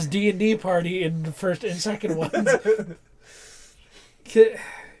in his D&D party in the first and second ones.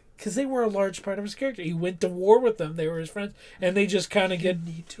 Because they were a large part of his character. He went to war with them. They were his friends. And they just kind of get...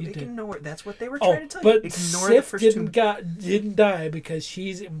 You need to ignore... That's what they were trying to tell you. But Sif didn't die because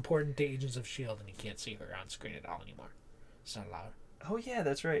she's important to Agents of S.H.I.E.L.D. and you can't see her on screen at all anymore. It's not allowed. Oh, yeah,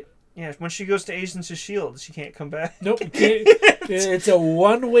 that's right. Yeah, when she goes to Agents of S.H.I.E.L.D., she can't come back. Nope. Can't. It's a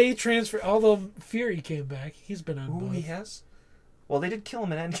one-way transfer. Although Fury came back. He's been on both. Oh, he has? Well, they did kill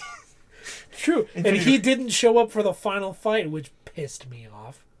him in Endgame. True. And he didn't show up for the final fight, which pissed me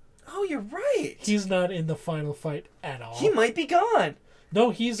off. Oh, you're right. He's not in the final fight at all. He might be gone. No,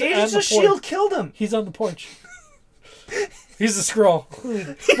 he's Agents of S.H.I.E.L.D. killed him. He's on the porch. He's the Skrull.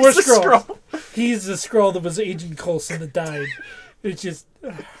 We're Skrull. He's the Skrull that was Agent Coulson that died. It's just...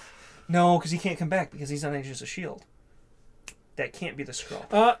 No, because he can't come back because he's on Agents of S.H.I.E.L.D. That can't be the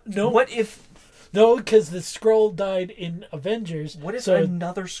Skrull. No. What if... No, because the Skrull died in Avengers. What if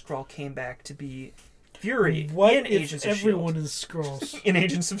another Skrull came back to be Fury in Agents of S.H.I.E.L.D.? Everyone is Skrulls. In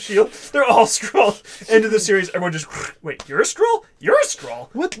Agents of S.H.I.E.L.D.? They're all Skrulls. End of the series, everyone just... Wait, you're a Skrull? You're a Skrull?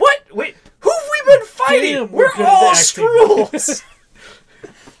 What? Wait, who have we been fighting? Damn, we're all Skrulls!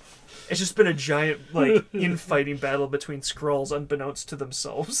 It's just been a giant, like, infighting battle between Skrulls unbeknownst to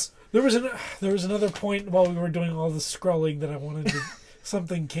themselves. There was another point while we were doing all the scrolling that I wanted to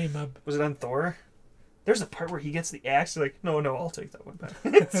Something came up. Was it on Thor? There's a part where he gets the axe. Like, no, I'll take that one back.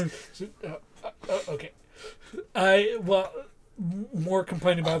 Okay. More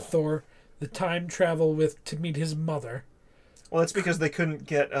complaining about Thor. The time travel to meet his mother. Well, that's because they couldn't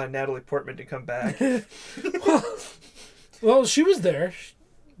get Natalie Portman to come back. Well, she was there.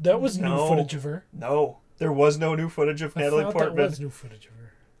 That was new footage of her. No, there was no new footage of Natalie Portman. There was new footage of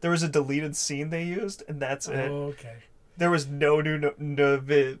her. There was a deleted scene they used, and that's it. Oh, okay. There was no new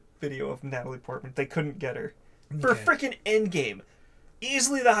video of Natalie Portman. They couldn't get her. For frickin' Endgame.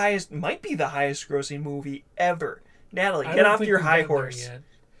 Easily might be the highest grossing movie ever. Natalie, get off your high horse.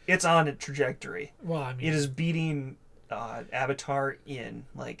 It's on a trajectory. Well, I mean, it is beating Avatar in,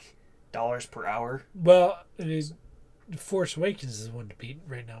 like, dollars per hour. Well, it is. Force Awakens is the one to beat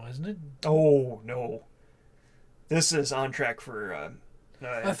right now, isn't it? Oh, no. This is on track for...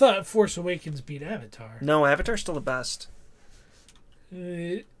 I thought Force Awakens beat Avatar. No, Avatar's still the best.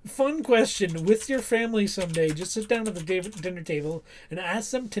 Fun question. With your family someday, just sit down at the dinner table and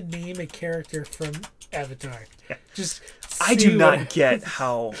ask them to name a character from Avatar. Yeah. Just I do not get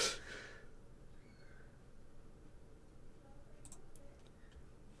how...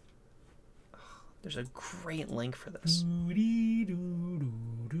 There's a great link for this.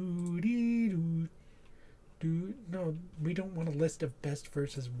 No, we don't want a list of best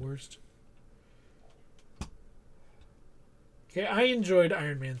versus worst. Okay, I enjoyed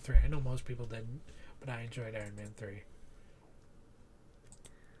Iron Man 3. I know most people didn't, but I enjoyed Iron Man 3.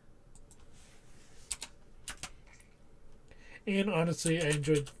 And honestly, I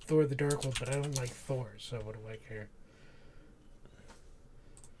enjoyed Thor the Dark World, but I don't like Thor, so what do I care?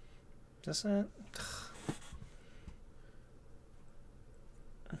 Does that?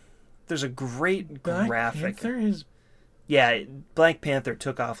 There's a great graphic. Yeah, Black Panther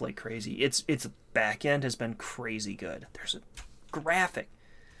took off like crazy. Its back end has been crazy good. There's a graphic.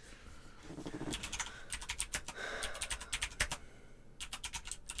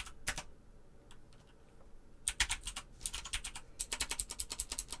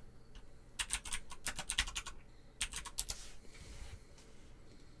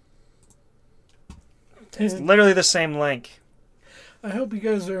 It's literally the same link. I hope you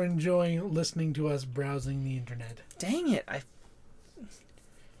guys are enjoying listening to us browsing the internet. Dang it. I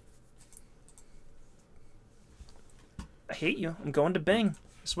hate you. I'm going to Bing.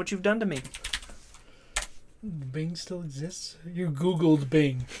 This is what you've done to me. Bing still exists? You Googled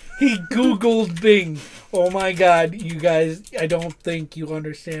Bing. He Googled Bing. Oh my god, you guys, I don't think you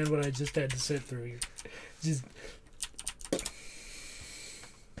understand what I just had to sit through. Just...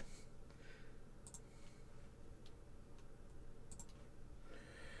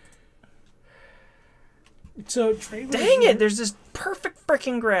 So trailers. Dang it! There's this perfect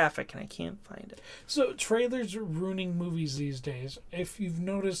freaking graphic, and I can't find it. So trailers are ruining movies these days. If you've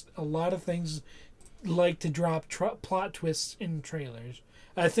noticed, a lot of things like to drop plot twists in trailers.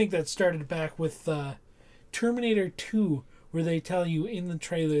 I think that started back with Terminator 2, where they tell you in the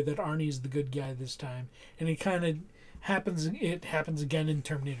trailer that Arnie's the good guy this time, and it kind of happens. It happens again in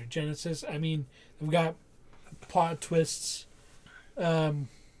Terminator Genesis. I mean, we've got plot twists.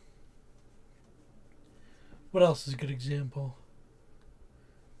 What else is a good example?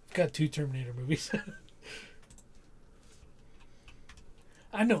 I've got 2 Terminator movies.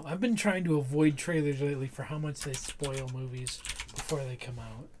 I know, I've been trying to avoid trailers lately for how much they spoil movies before they come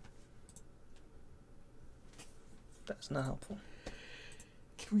out. That's not helpful.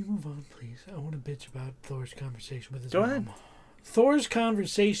 Can we move on, please? I want to bitch about Thor's conversation with his mom. Go ahead. Thor's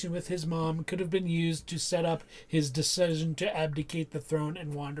conversation with his mom could have been used to set up his decision to abdicate the throne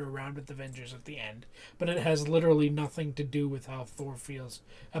and wander around with the Avengers at the end. But it has literally nothing to do with how Thor feels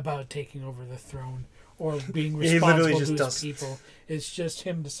about taking over the throne or being responsible to his people. It's just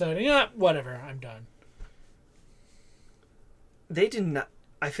him deciding, whatever, I'm done. They did not...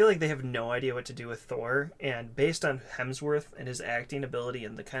 I feel like they have no idea what to do with Thor, and based on Hemsworth and his acting ability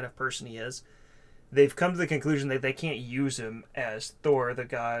and the kind of person he is, they've come to the conclusion that they can't use him as Thor, the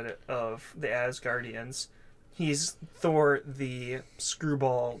god of the Asgardians. He's Thor, the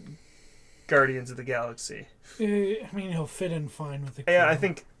screwball Guardians of the Galaxy. I mean, he'll fit in fine with the crew. Yeah, I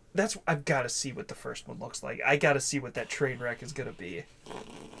think that's... I've got to see what the first one looks like. I got to see what that train wreck is going to be.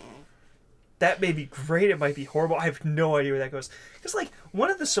 That may be great. It might be horrible. I have no idea where that goes. Because, like, one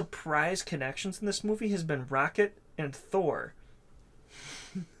of the surprise connections in this movie has been Rocket and Thor.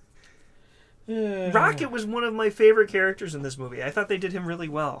 Rocket was one of my favorite characters in this movie. I thought they did him really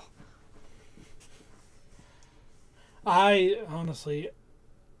well. I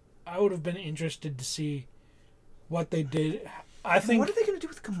would have been interested to see what they did. I think. What are they going to do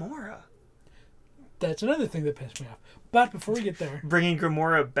with Gamora? That's another thing that pissed me off. But before we get there... Bringing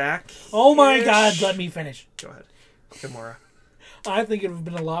Gamora back... Oh my God, let me finish. Go ahead. Gamora. I think it would have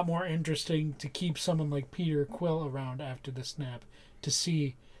been a lot more interesting to keep someone like Peter Quill around after the snap to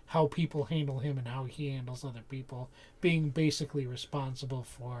see how people handle him and how he handles other people, being basically responsible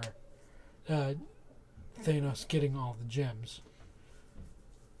for Thanos getting all the gems.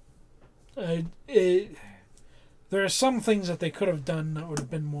 There are some things that they could have done that would have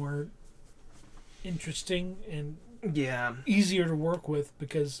been more interesting and easier to work with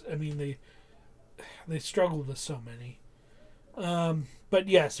because, I mean, they struggled with so many. But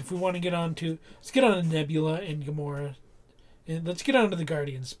yes, if we want to get on to... Let's get on to Nebula and Gamora. And let's get on to the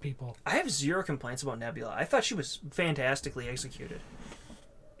Guardians, people. I have zero complaints about Nebula. I thought she was fantastically executed.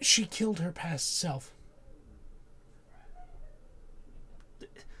 She killed her past self.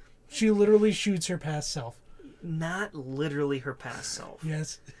 She literally shoots her past self. Not literally her past self.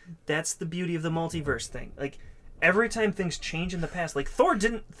 Yes. That's the beauty of the multiverse thing. Like, every time things change in the past, like Thanos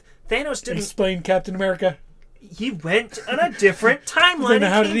didn't... Explain Captain America. He went on a different timeline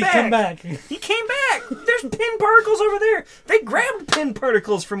Then how did he come back? He came back. There's pin particles over there. They grabbed pin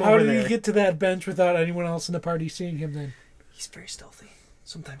particles from over there. How did he get to that bench without anyone else in the party seeing him then? He's very stealthy.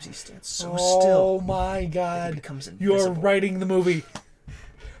 Sometimes he stands so still. Oh my God. He becomes invisible. You're writing the movie.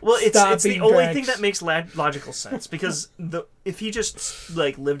 Well, it's the only thing that makes logical sense because if he just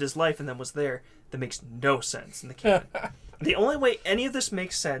like lived his life and then was there, that makes no sense in the canon. The only way any of this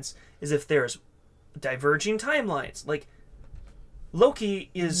makes sense is if there's diverging timelines. Like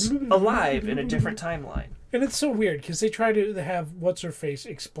Loki is alive in a different timeline, and it's so weird because they try to have what's her face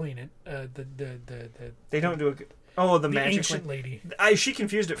explain it. They don't do a good. Oh, the magic ancient lady. She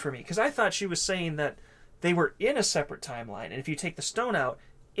confused it for me because I thought she was saying that they were in a separate timeline, and if you take the stone out,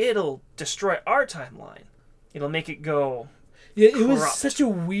 it'll destroy our timeline. It'll make it go. Yeah, it was such a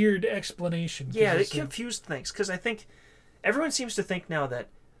weird explanation. Yeah, it confused things because I think everyone seems to think now that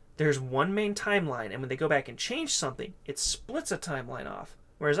there's one main timeline, and when they go back and change something, it splits a timeline off.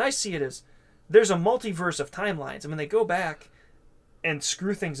 Whereas I see it as there's a multiverse of timelines, and when they go back and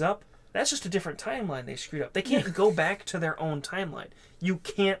screw things up, that's just a different timeline they screwed up. They can't go back to their own timeline. You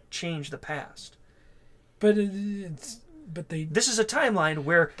can't change the past. This is a timeline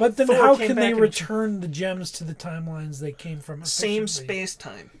where. But then how can they return the gems to the timelines they came from? Same space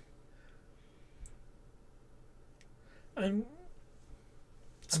time.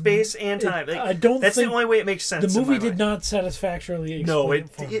 Space and time. That's the only way it makes sense. The movie did not satisfactorily explain it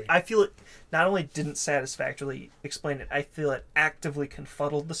for me. I feel it not only didn't satisfactorily explain it, I feel it actively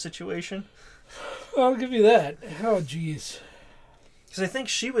confuddled the situation. I'll give you that. Oh, jeez. Because I think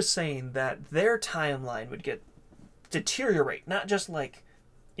she was saying that their timeline would deteriorate, not just like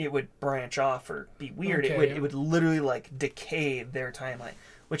it would branch off or be weird. Okay, it would literally like decay their timeline,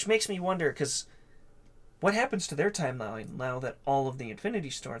 which makes me wonder because. What happens to their timeline now that all of the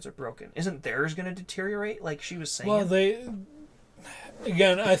Infinity Stones are broken? Isn't theirs going to deteriorate like she was saying? Well,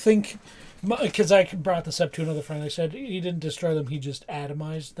 I think, because I brought this up to another friend, I said he didn't destroy them, he just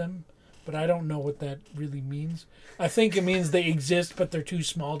atomized them. But I don't know what that really means. I think it means they exist, but they're too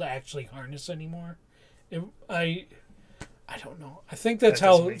small to actually harness anymore. I don't know. I think that's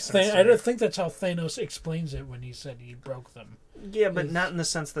how Thanos explains it when he said he broke them. Yeah, but not in the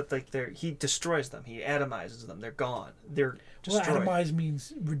sense that he destroys them. He atomizes them. They're gone. They're destroyed. Well, atomize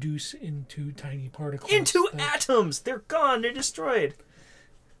means reduce into tiny particles. Into atoms. They're gone. They're destroyed.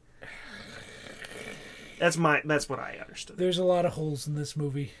 That's what I understood. There's a lot of holes in this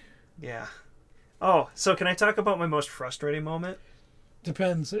movie. Yeah. Oh, so can I talk about my most frustrating moment?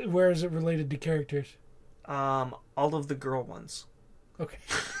 Depends. Where is it related to characters? All of the girl ones. Okay.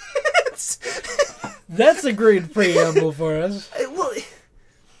 That's a great preamble for us. Well,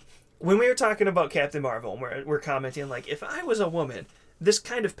 when we were talking about Captain Marvel, we're commenting like, if I was a woman, this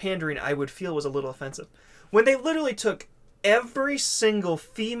kind of pandering I would feel was a little offensive. When they literally took every single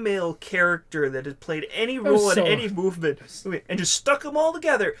female character that had played any role in any movement and just stuck them all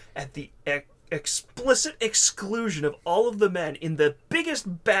together at the explicit exclusion of all of the men in the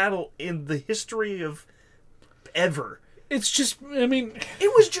biggest battle in the history of ever. It's just, I mean...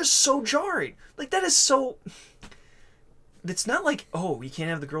 It was just so jarring. Like, that is so... It's not like, oh, we can't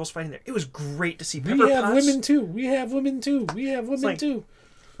have the girls fighting there. It was great to see Pepper Potts. We have women too. We have women too. We have women too.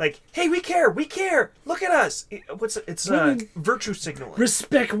 Like, hey, we care. We care. Look at us. It's virtue signaling.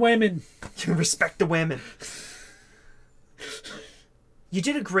 Respect women. Respect the women. You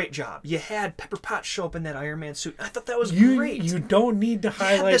did a great job. You had Pepper Potts show up in that Iron Man suit. I thought that was great. You don't need to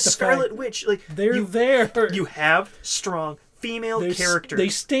highlight the Scarlet Witch. Like they're there. You have strong female characters. They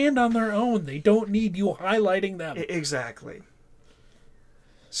stand on their own. They don't need you highlighting them. Exactly.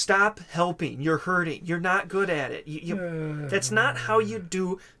 Stop helping. You're hurting. You're not good at it. That's not how you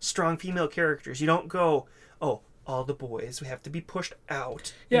do strong female characters. You don't go, oh, all the boys, we have to be pushed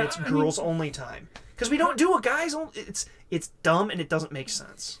out. Yeah, and it's girls only time. Because we don't do a guys only. It's dumb and it doesn't make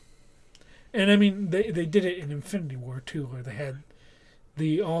sense. And I mean, they did it in Infinity War too, where they had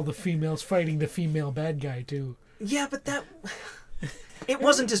all the females fighting the female bad guy too. Yeah, but it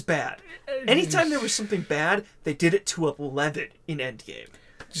wasn't as bad. Anytime there was something bad, they did it to 11 in Endgame.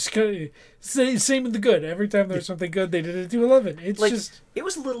 Just kind of same with the good. Every time there was something good, they did it to 11. It's like, just it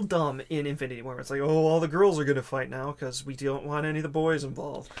was a little dumb in Infinity War. It's like, oh, all the girls are gonna fight now because we don't want any of the boys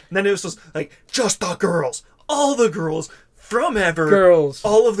involved. And then it was just like, just the girls, all the girls from ever,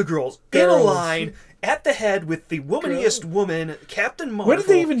 all of the girls in a line at the head with the womaniest woman, Captain Marvel. What did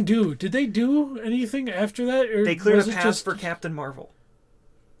they even do? Did they do anything after that? Or they cleared a path for Captain Marvel.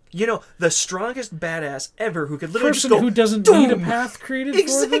 You know, the strongest badass ever who could literally just go, who doesn't need a path created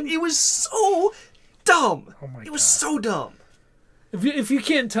for them? It was so dumb. Oh my God. It was so dumb. If you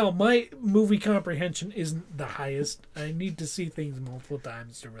can't tell, my movie comprehension isn't the highest. I need to see things multiple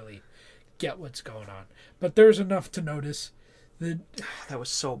times to really get what's going on. But there's enough to notice. That was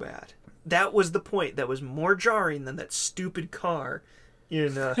so bad. That was the point. That was more jarring than that stupid car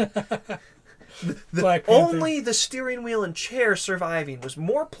in... only the steering wheel and chair surviving was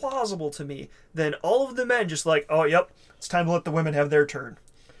more plausible to me than all of the men just like, oh, yep, it's time to let the women have their turn.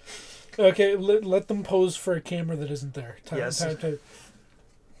 Okay, let them pose for a camera that isn't there. Yes.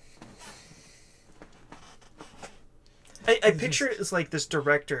 I picture it as like this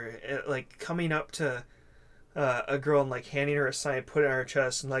director like coming up to a girl and like handing her a sign, put it on her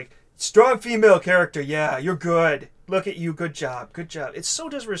chest, and like, strong female character, yeah, you're good. Look at you, good job, good job. It's so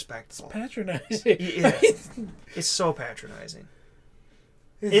disrespectful. It's patronizing. Yeah. It's so patronizing.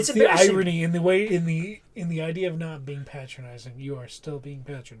 It's the irony in the way in the idea of not being patronizing. You are still being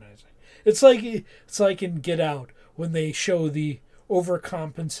patronizing. It's like in Get Out when they show the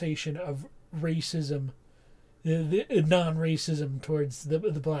overcompensation of racism, the non-racism towards the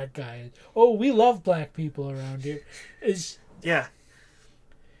black guy. Oh, we love black people around here. Yeah.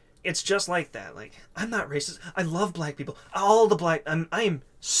 It's just like that. Like, I'm not racist. I love black people. All the black... I am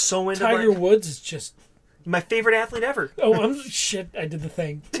so into Tiger Woods is just... my favorite athlete ever. Oh, shit, I did the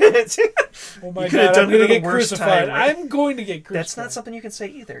thing. Oh my God, I'm going to get crucified. Right? I'm going to get crucified. That's not something you can say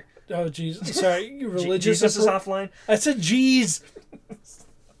either. Oh, jeez. Sorry, you religious... Jesus is offline. I said jeez.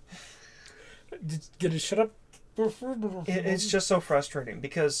 Get it shut up. It's just so frustrating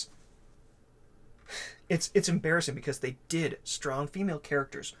because... It's embarrassing because they did strong female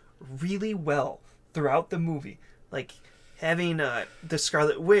characters really well throughout the movie. Like having the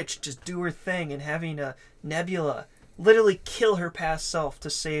Scarlet Witch just do her thing and having Nebula literally kill her past self to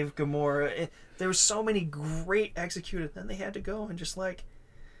save Gamora. There were so many great executed. Then they had to go and just like,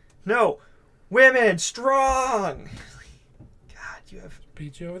 no, women strong. God, you have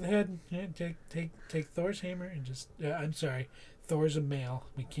beat you over the head. Yeah, take Thor's hammer and just. I'm sorry, Thor's a male.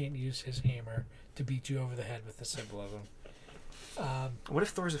 We can't use his hammer to beat you over the head with the symbolism. What if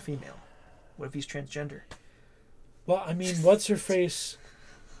Thor's a female? What if he's transgender? Well, I mean, what's her face?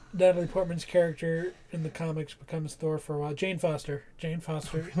 Natalie Portman's character in the comics becomes Thor for a while. Jane Foster's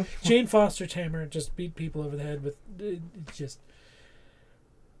hammer just beat people over the head with it just.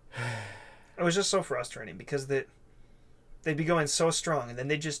 It was just so frustrating because they'd be going so strong and then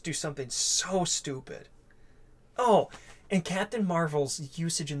they just do something so stupid. Oh, and Captain Marvel's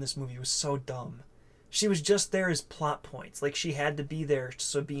usage in this movie was so dumb. She was just there as plot points. Like, she had to be there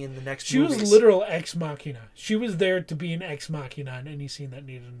to be in the next movie. She was literal ex machina. She was there to be an ex machina in any scene that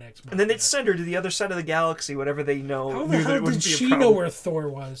needed an ex machina. And then they'd send her to the other side of the galaxy, whatever they know. How the hell did she know where Thor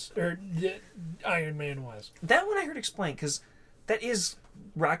was? Or Iron Man was? That one I heard explained, because that is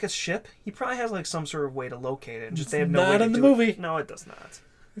Rocket's ship. He probably has, like, some sort of way to locate it. And just they have no way to do it. Not in the movie. No, it does not.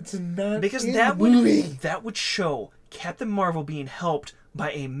 It's not because in that the movie. That would show Captain Marvel being helped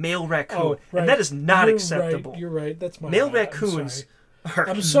by a male raccoon, right. And that is not acceptable. Right. You're right. That's my male raccoons.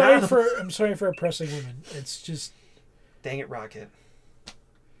 I'm sorry for oppressing women. It's just, dang it, Rocket.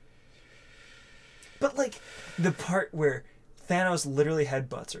 But like the part where Thanos literally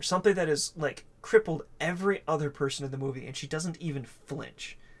headbutts her, something that is like crippled every other person in the movie, and she doesn't even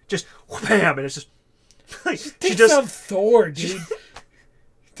flinch. Just bam, and it's just like, she just Thor, dude.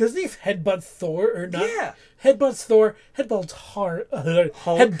 Doesn't he headbutt Thor or not? Yeah. Headbutts Thor. Headbutts Hulk.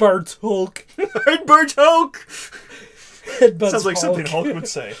 Headbutts Hulk. Headbutts Hulk. Headbutts Sounds like Hulk. something Hulk would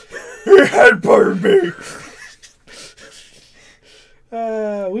say. He headbutted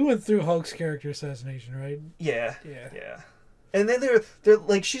me. We went through Hulk's character assassination, right? Yeah. And then they're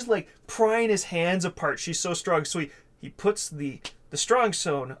like, she's like prying his hands apart. She's so strong. So he puts the the strong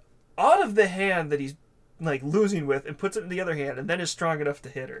stone out of the hand that he's like losing with and puts it in the other hand and then is strong enough to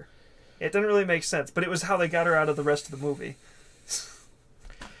hit her. It doesn't really make sense, but it was how they got her out of the rest of the movie.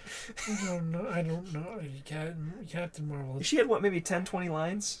 I don't know. Captain Marvel. She had, what, maybe 10, 20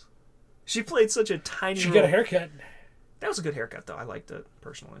 lines? She played such a tiny She role. got a haircut. That was a good haircut, though. I liked it,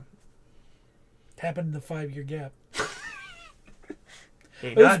 personally. Happened in the 5-year gap.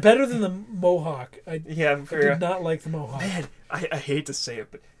 Hey, it was better than the Mohawk. I did not like the Mohawk. Man, I hate to say it,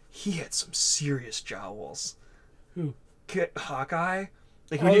 but he had some serious jowls. Who? Hawkeye?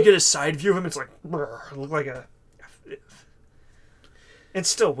 Like, when you get a side view of him, it's like, brr, look like a... It's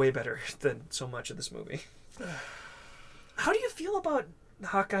still way better than so much of this movie. How do you feel about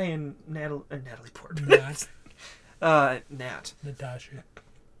Hawkeye and Natalie Portman? Nat. Natasha.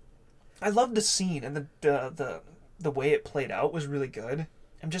 I loved the scene, and the way it played out was really good.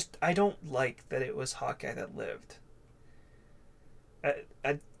 I don't like that it was Hawkeye that lived.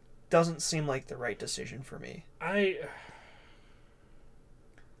 It doesn't seem like the right decision for me.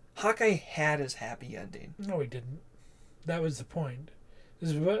 Hawkeye had his happy ending. No, he didn't. That was the point.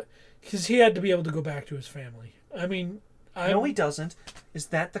 Because he had to be able to go back to his family. I mean... No, he doesn't. Is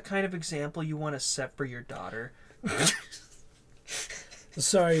that the kind of example you want to set for your daughter?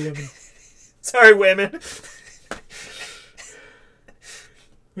 Sorry, women. Sorry, women.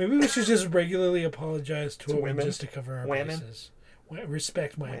 Maybe we should just regularly apologize to women women just to cover our bases.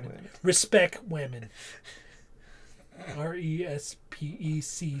 Respect women. Women. Respect women. RESPECC.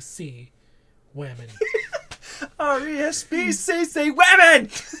 Women. RESPCC women!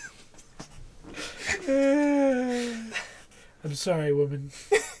 I'm sorry, woman.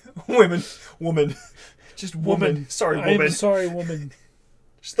 Woman. Just woman. Sorry, woman. I'm sorry, woman.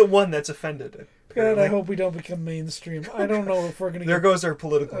 Just the one that's offended. God, I hope we don't become mainstream. I don't know if we're going to There goes our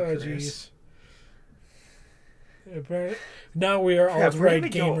political careers. Jeez. Now we are alt-right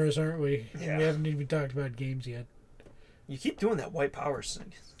gamers, aren't we? Yeah. And we haven't even talked about games yet. You keep doing that white power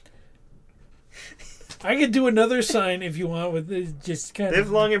thing. I could do another sign if you want with it, just kind Live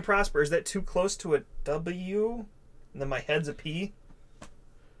long and prosper. Is that too close to a W? And then my head's a P?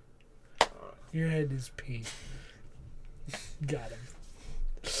 Your head is P. Got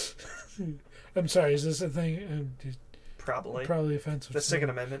him. I'm sorry, is this a thing? Probably offensive. The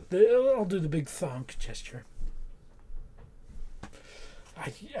Second Amendment. I'll do the big thonk gesture.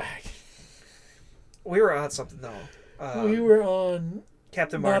 We were on something, though. We were on...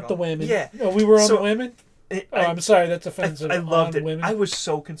 Captain Marvel. Not the women. Yeah. Oh, we were on the women? I'm sorry, that's offensive. I loved it. Women. I was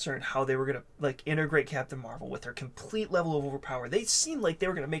so concerned how they were going to integrate Captain Marvel with her complete level of overpower. They seemed like they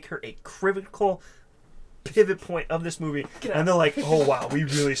were going to make her a critical pivot point of this movie. And they're like, oh, wow, we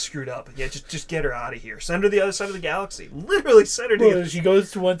really screwed up. Yeah, just get her out of here. Send her to the other side of the galaxy. Literally send her to the other. She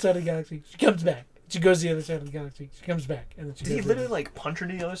goes to one side of the galaxy. She comes back. She goes to the other side of the galaxy. She comes back. And then Did he literally punch her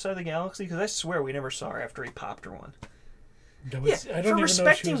to the other side of the galaxy? Because I swear we never saw her after he popped her one. I don't for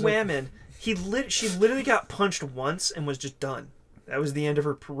respecting women, she literally got punched once and was just done. That was the end of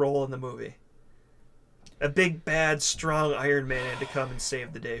her role in the movie. A big, bad, strong Iron Man had to come and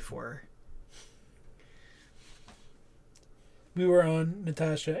save the day for her. We were on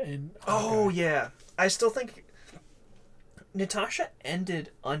Natasha and... Oh, yeah. I still think Natasha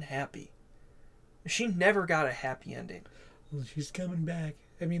ended unhappy. She never got a happy ending. Well, she's coming back.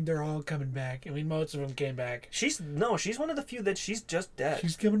 I mean, they're all coming back. I mean, most of them came back. She's one of the few that she's just dead.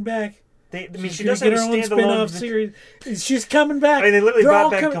 She's coming back. She does have a standalone spin-off series. She's coming back. I mean, they literally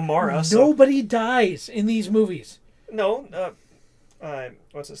brought back Gamora. Nobody dies in these movies. No,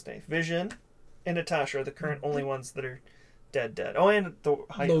 what's his name? Vision and Natasha are the current only ones that are dead. Oh, and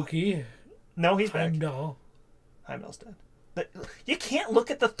Loki. No, he's back. Heimdall's dead. You can't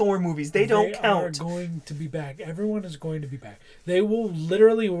look at the Thor movies. They don't count. They are going to be back. Everyone is going to be back. They will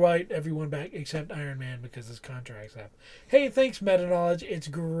literally write everyone back except Iron Man because his contract's up. Hey, thanks, meta-knowledge. It's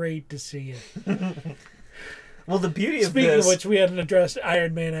great to see you. Well, the beauty of this... Speaking of which, we hadn't addressed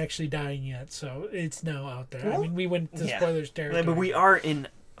Iron Man actually dying yet, so it's now out there. Well, I mean, we went to spoilers territory. But we are in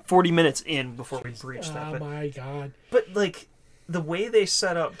 40 minutes in before we breach that. Oh, my God. But, the way they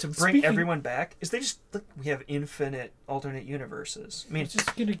set up to bring everyone back is they just we have infinite alternate universes. I mean,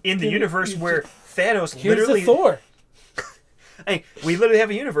 in the universe where Thanos literally Thor. Hey, we literally have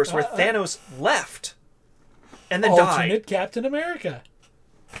a universe where Thanos left and then alternate died. Captain America.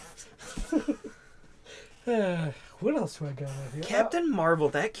 What else do I got with here? Captain Marvel,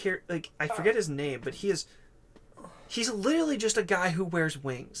 that I forget his name, but he's literally just a guy who wears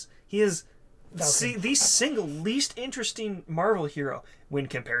wings. He is See, the single least interesting Marvel hero, when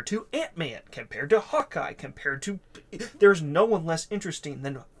compared to Ant-Man, compared to Hawkeye, compared to... There's no one less interesting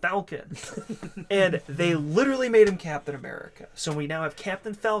than Falcon. And they literally made him Captain America. So we now have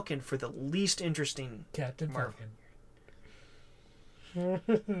Captain Falcon for the least interesting Captain Marvel.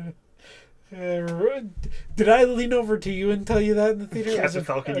 Falcon. Did I lean over to you and tell you that in the theater? Captain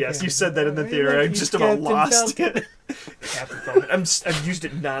Falcon, yes. You said that in the theater. I just about Captain lost Falcon. it. Captain Falcon. I've used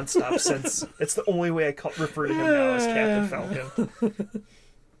it nonstop since. It's the only way I refer to him now as Captain Falcon.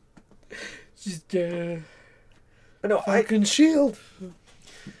 Just, No, Falcon Shield.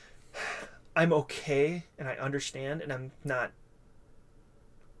 I'm okay, and I understand, and I'm not...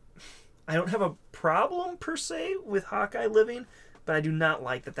 I don't have a problem, per se, with Hawkeye living, but I do not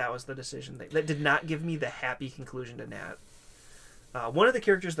like that was the decision. That did not give me the happy conclusion to Nat. One of the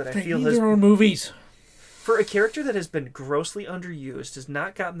characters that I feel has... their own movies. For a character that has been grossly underused, has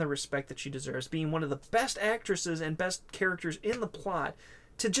not gotten the respect that she deserves, being one of the best actresses and best characters in the plot,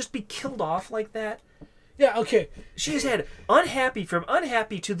 to just be killed off like that... Yeah, okay. She's had unhappy from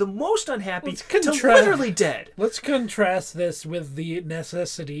unhappy to the most unhappy to literally dead. Let's contrast this with the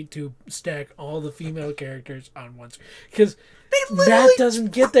necessity to stack all the female characters on one screen. Because Nat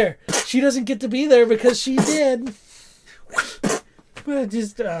doesn't get there. She doesn't get to be there because she did. But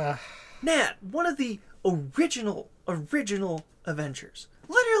just, Nat, one of the original Avengers.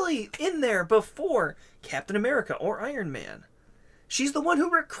 Literally in there before Captain America or Iron Man. She's the one who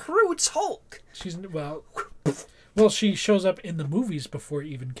recruits Hulk. Well, she shows up in the movies before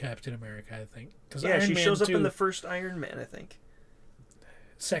even Captain America, I think. Yeah, Iron she Man shows up in the first Iron Man, I think.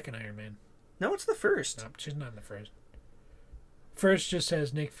 Second Iron Man. No, it's the first. No, she's not in the first. First just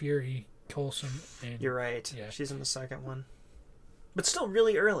has Nick Fury, Coulson, and... You're right. Yeah. She's in the second one. But still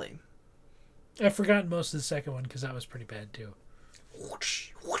really early. I've forgotten most of the second one because that was pretty bad, too.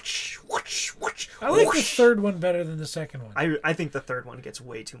 I like the third one better than the second one. I think the third one gets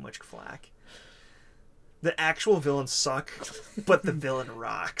way too much flack. The actual villains suck, but the villain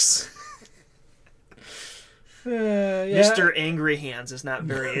rocks. Yeah. Mr. Angry Hands is not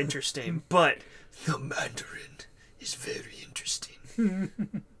very interesting, but the Mandarin is very interesting.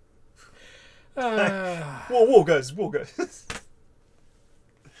 Whoa, guys.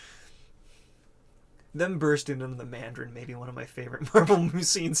 Them bursting into the Mandarin may be one of my favorite Marvel movie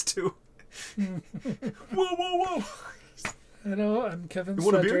scenes, too. Whoa. Hello, I'm Kevin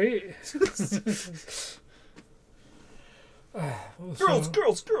Slattery.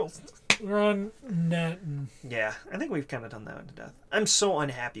 Girls. We're on Nat. Yeah, I think we've kind of done that one to death. I'm so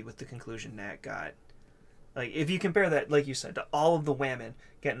unhappy with the conclusion Nat got. Like, if you compare that, like you said, to all of the women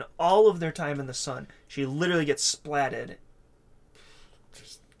getting all of their time in the sun, she literally gets splatted.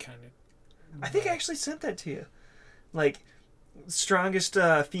 Just kind of... I think I actually sent that to you. Like, strongest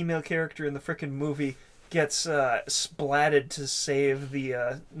female character in the frickin' movie gets splatted to save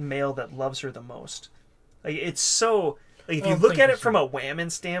the male that loves her the most. Like, it's so... Like, if you look at it from a Whammon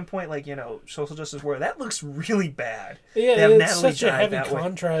standpoint, like, you know, social justice warrior, that looks really bad. Yeah, it's such a heavy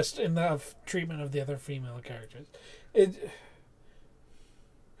contrast in the treatment of the other female characters.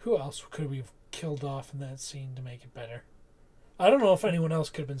 Who else could we have killed off in that scene to make it better? I don't know if anyone else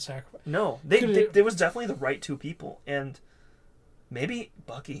could have been sacrificed. No, there was definitely the right two people, and maybe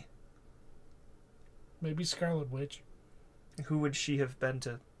Bucky. Maybe Scarlet Witch. Who would she have been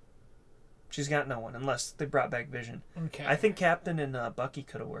to? She's got no one, unless they brought back Vision. Okay. I think Captain and Bucky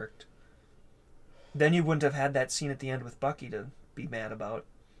could have worked. Then you wouldn't have had that scene at the end with Bucky to be mad about.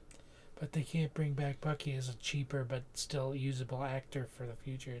 But they can't bring back Bucky as a cheaper but still usable actor for the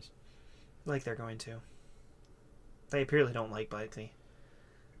futures. Like they're going to. They apparently don't like Bucky.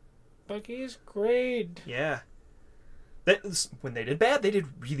 Bucky's great. Yeah. When they did bad, they did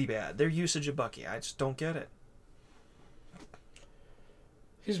really bad. Their usage of Bucky, I just don't get it.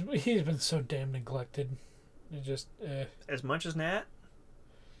 He's been so damn neglected. It just as much as Nat.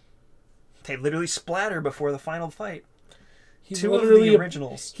 They literally splatter before the final fight. He's two of the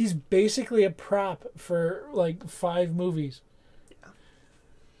originals. He's basically a prop for like 5 movies.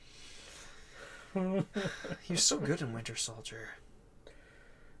 Yeah. He's so good in Winter Soldier.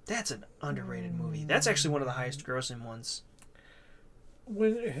 That's an underrated movie. That's actually one of the highest grossing ones.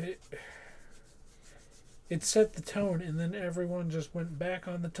 When it set the tone, and then everyone just went back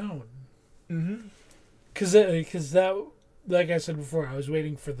on the tone. Mm-hmm. Because that, like I said before, I was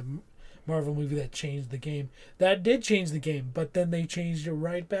waiting for the Marvel movie that changed the game. That did change the game, but then they changed it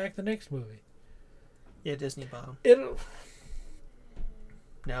right back the next movie. Yeah, Disney bottom.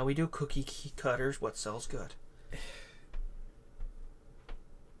 Now we do cookie cutters. What sells good?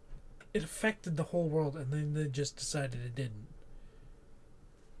 It affected the whole world, and then they just decided it didn't.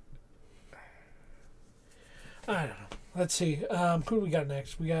 I don't know. Let's see. Who do we got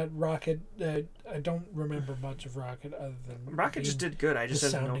next? We got Rocket. I don't remember much of Rocket other than Rocket just did good. I just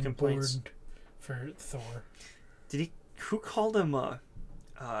had no complaints. For Thor. Did he? Who called him the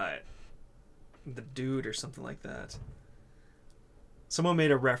dude or something like that? Someone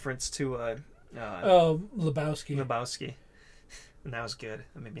made a reference to Lebowski. Lebowski, and that was good.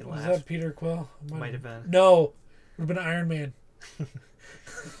 That made me laugh. Was that Peter Quill? Might have been. No, would have been Iron Man.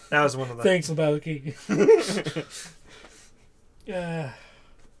 That was one of the. Thanks, Lebowski.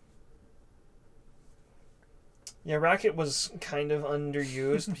 Yeah, Rocket was kind of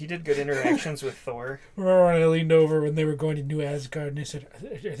underused. He did good interactions with Thor. Remember when I leaned over when they were going to New Asgard and they said,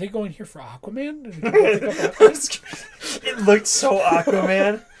 "Are they going here for Aquaman?" It looked so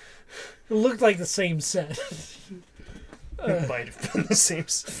Aquaman. It looked like the same set. It might have been the same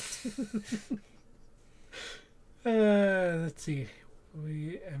set. Let's see.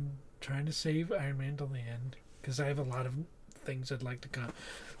 I'm trying to save Iron Man till the end because I have a lot of things I'd like to come.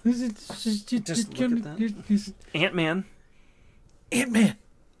 Just look at that. Ant-Man. Ant-Man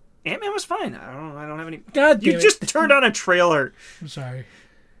Was fine. I don't have any. God damn You it. just turned on a trailer. I'm sorry.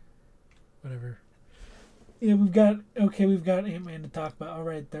 Whatever. Yeah, we've got Ant-Man to talk about. All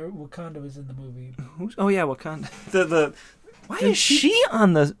right, there Wakanda was in the movie. Oh yeah, Wakanda. Why is she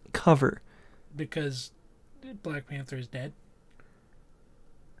on the cover? Because Black Panther is dead.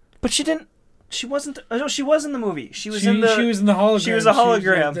 But she didn't. She wasn't. No, she was in the movie. She was in the hologram. She was a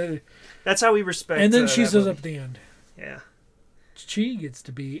hologram. That's how we respect. And then she that shows movie. up at the end. Yeah. She gets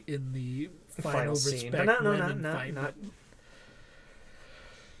to be in the final scene. respect. Not.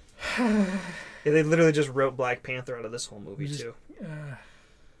 Yeah, they literally just wrote Black Panther out of this whole movie too.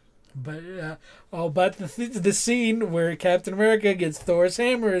 But the scene where Captain America gets Thor's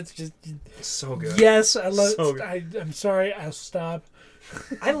hammer, it's just so good. Yes, I love. So good. I'm sorry, I'll stop.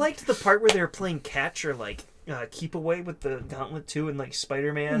 I liked the part where they were playing catch or like keep away with the gauntlet too, and like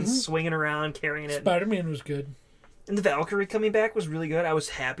Spider-Man swinging around carrying it. Spider-Man was good, and the Valkyrie coming back was really good. I was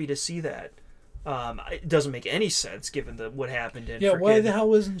happy to see that. It doesn't make any sense given what happened in. Why the hell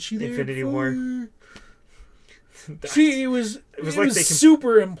wasn't she there? Infinity War. It was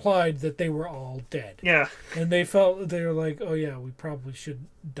super implied that they were all dead. Yeah, and they were like, oh yeah, we probably should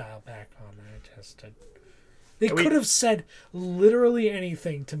dial back on that. They could have said literally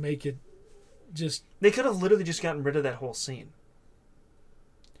anything to make it just. They could have literally just gotten rid of that whole scene.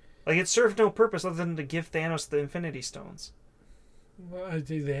 Like it served no purpose other than to give Thanos the Infinity Stones. Well, I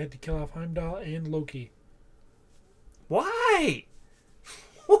think they had to kill off Heimdall and Loki. Why?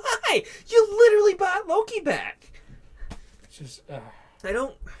 Why? You literally bought Loki back. It's just. I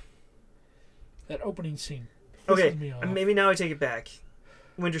don't. That opening scene. Okay, maybe now I take it back.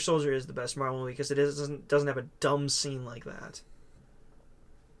 Winter Soldier is the best Marvel movie because it doesn't have a dumb scene like that.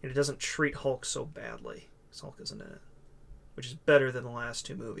 And it doesn't treat Hulk so badly. Because Hulk isn't in it. Which is better than the last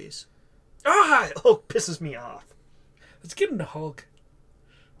two movies. Hulk pisses me off. Let's get into Hulk.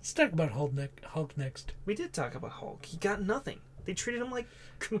 Let's talk about Hulk next. We did talk about Hulk. He got nothing. They treated him like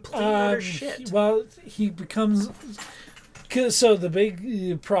complete utter shit. He becomes... So the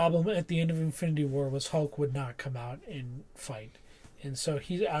big problem at the end of Infinity War was Hulk would not come out and fight. And so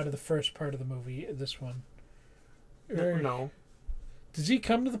he's out of the first part of the movie, this one. No. Does he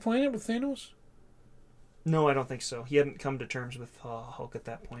come to the planet with Thanos? No, I don't think so. He hadn't come to terms with Hulk at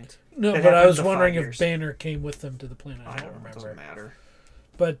that point. No, but I was wondering if Banner came with them to the planet. I don't remember. It doesn't matter.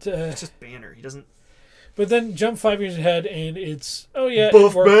 But it's just Banner. He doesn't... But then jump 5 years ahead, and it's... Oh, yeah.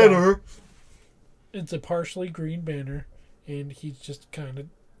 Buff Banner! It's a partially green Banner, and he's just kind of...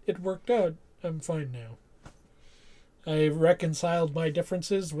 It worked out. I'm fine now. I reconciled my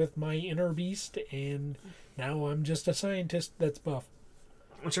differences with my inner beast, and now I'm just a scientist that's buff.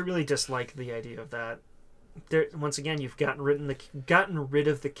 Which I really dislike the idea of that. Once again, you've gotten rid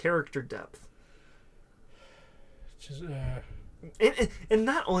of the character depth. Just, and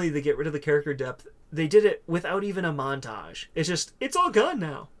not only did they get rid of the character depth, they did it without even a montage. It's all gone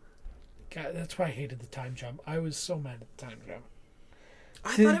now. God, that's why I hated the time jump. I was so mad at the time jump.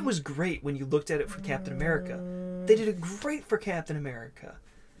 I thought it was great when you looked at it for Captain America. They did it great for Captain America.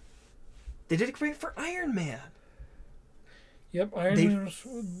 They did it great for Iron Man. Yep, Iron Man was...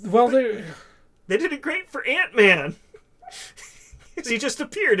 Well, they did it great for Ant-Man. He just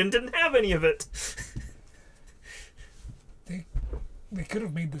appeared and didn't have any of it. They could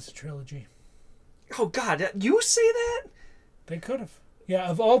have made this a trilogy. Oh, God. You say that? They could have. Yeah,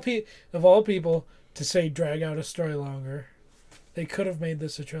 of all people to say drag out a story longer... They could have made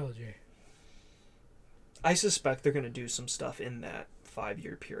this a trilogy. I suspect they're going to do some stuff in that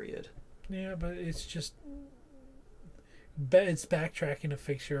 5-year period. Yeah, but it's just... It's backtracking to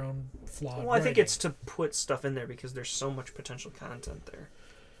fix your own flawed. Well, I think it's to put stuff in there because there's so much potential content there.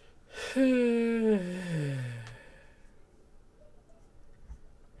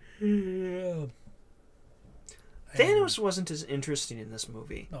 Thanos wasn't as interesting in this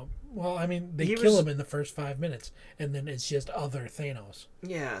movie. No, well, I mean, they kill him in the first 5 minutes, and then it's just other Thanos.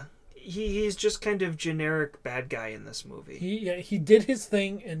 Yeah, he's just kind of generic bad guy in this movie. He did his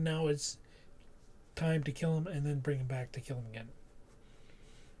thing, and now it's time to kill him, and then bring him back to kill him again.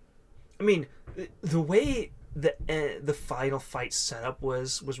 I mean, the way the final fight setup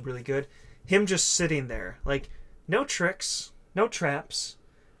was really good. Him just sitting there, like, no tricks, no traps.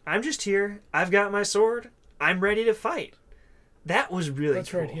 I'm just here. I've got my sword. I'm ready to fight. That was really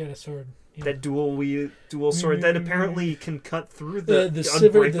That's cool. Right, he had a sword. Yeah. That dual sword that apparently can cut through the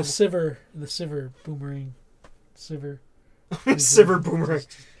Sivir boomerang. Sivir. Sivir boomerang.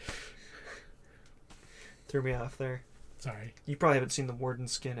 Threw me off there. Sorry. You probably haven't seen the Warden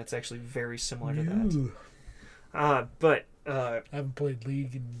skin. It's actually very similar to that. But I haven't played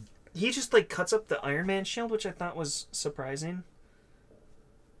League and he just like cuts up the Iron Man shield, which I thought was surprising.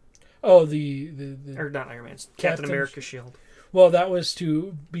 Oh, the or not Iron Man's Captain America shield. Well, that was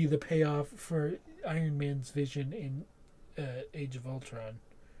to be the payoff for Iron Man's vision in Age of Ultron,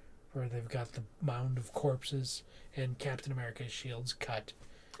 where they've got the mound of corpses and Captain America's shield's cut.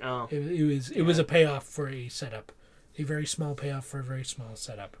 Oh, it was a payoff for a setup, a very small payoff for a very small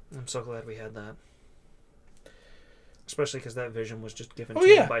setup. I'm so glad we had that, especially because that vision was just given to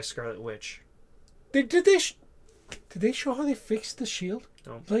him by Scarlet Witch. Did they show how they fixed the shield?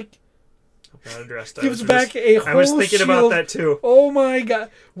 No. Like. Not addressed. Gives back a whole I was thinking shield. About that too. Oh my god.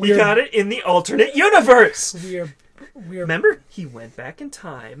 We got it in the alternate universe. We are Remember? He went back in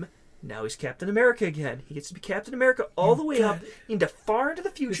time. Now he's Captain America again. He gets to be Captain America all the way up into far into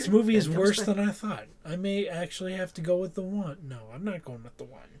the future. This movie is worse than I thought. I may actually have to go with the one. No, I'm not going with the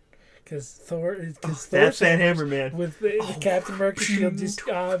one. Because Thor... That's that hammer, man. With the Captain America shield just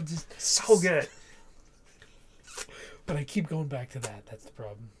so good. But I keep going back to that. That's the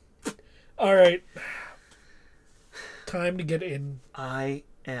problem. All right. Time to get in. I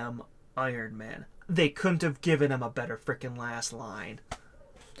am Iron Man. They couldn't have given him a better freaking last line.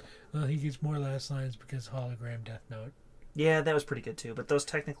 Well, he gets more last lines because hologram Death Note. Yeah, that was pretty good too, but those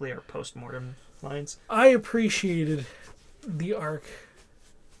technically are post-mortem lines. I appreciated the arc.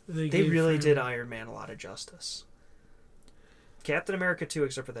 They really did Iron Man a lot of justice. Captain America too,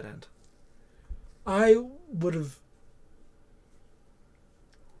 except for that end. I would have...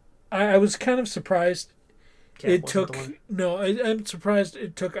 I was kind of surprised I'm surprised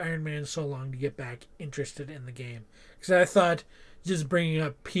it took Iron Man so long to get back interested in the game. Because I thought just bringing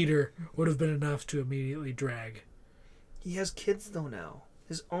up Peter would have been enough to immediately drag. He has kids though now.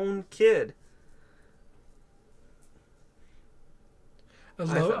 His own kid. I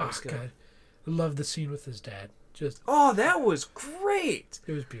love the scene with his dad. That was great.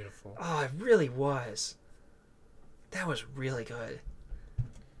 It was beautiful. Oh, it really was. That was really good.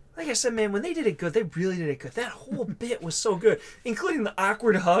 Like I said, man, when they did it good, they really did it good. That whole bit was so good, including the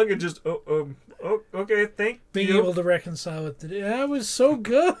awkward hug and just, okay, thank Being you. able to reconcile with that was so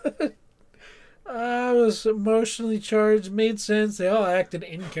good. I was emotionally charged, made sense. They all acted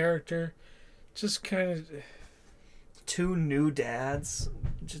in character. Just kind of... Two new dads.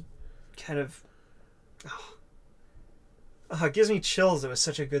 Just kind of... it gives me chills. It was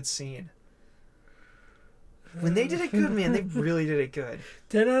such a good scene. When they did it good, man, they really did it good.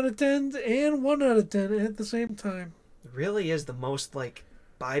 10 out of 10 and 1 out of 10 at the same time. It really is the most, like,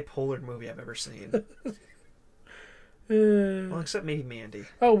 bipolar movie I've ever seen. Well, except maybe Mandy.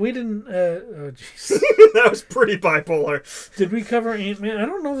 Oh, we didn't... oh, jeez. That was pretty bipolar. Did we cover Ant-Man? I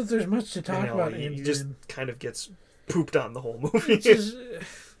don't know that there's much to talk about Ant-Man. He just kind of gets pooped on the whole movie.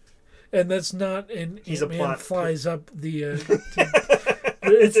 And that's not an He's Ant-Man a plot. flies up the...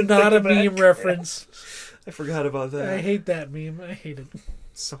 it's not a meme reference. I forgot about that. I hate that meme. I hate it.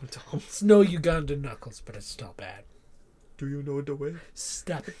 So dumb. It's no Ugandan Knuckles, but it's still bad. Do you know the way?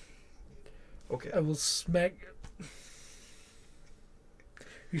 Stop it. Okay. I will smack...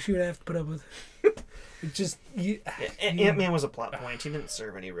 You see what I have to put up with? It just... Ant-Man was a plot point. He didn't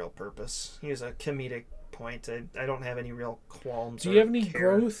serve any real purpose. He was a comedic point. I don't have any real qualms. Do you have any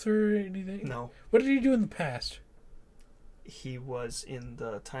growth or anything? No. What did he do in the past? He was in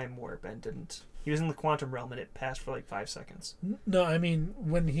the time warp and didn't... He was in the quantum realm and it passed for like 5 seconds. No, I mean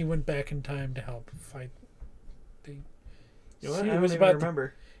when he went back in time to help fight. I don't even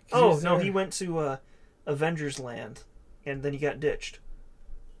remember. He went to Avengers land and then he got ditched.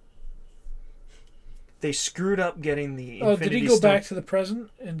 They screwed up getting the Infinity did he go back to the present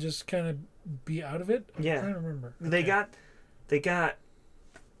and just kind of be out of it? I'm trying to remember. They got They got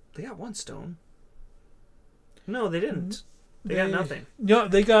one stone. No, they didn't. They got nothing. No,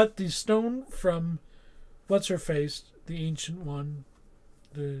 they got the stone from what's her face, the ancient one,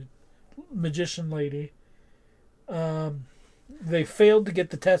 the magician lady. They failed to get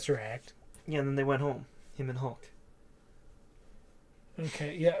the Tesseract. Yeah, and then they went home. Him and Hulk.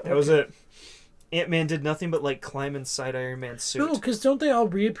 Okay, yeah. That was it. Ant-Man did nothing but like climb inside Iron Man's suit. No, because don't they all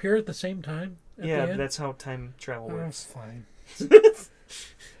reappear at the same time? Yeah, but that's how time travel Oh, works. fine.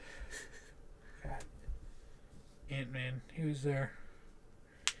 Ant-Man, he was there.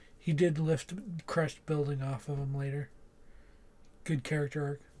 He did lift crushed building off of him later. Good character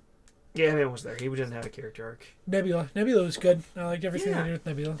arc. Yeah, Ant-Man was there. He didn't have a character arc. Nebula was good. I liked everything they did with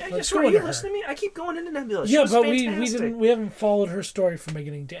Nebula. Yeah, Let's are go you into listening her. to me? I keep going into Nebula. Yeah, but fantastic. we haven't followed her story from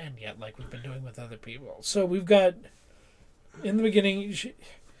beginning to end yet, like we've been doing with other people. So we've got in the beginning,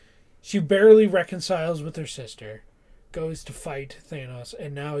 she barely reconciles with her sister, goes to fight Thanos,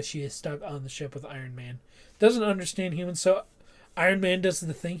 and now she is stuck on the ship with Iron Man. Doesn't understand humans, so Iron Man does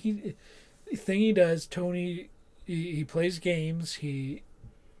the thing he does. Tony, he plays games. He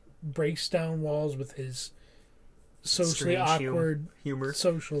breaks down walls with his socially Strange awkward humor.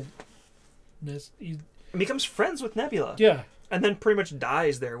 Socialness. He becomes friends with Nebula. Yeah. And then pretty much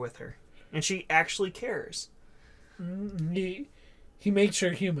dies there with her. And she actually cares. He makes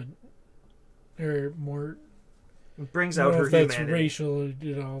her human. Or more... It brings out her humanity. That's racial,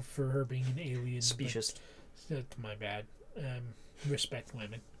 for her being an alien. Specious. That's my bad. Respect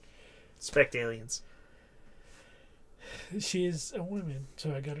women. Respect aliens. She is a woman,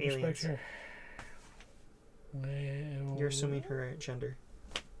 so I gotta respect her. Well, you're assuming her gender.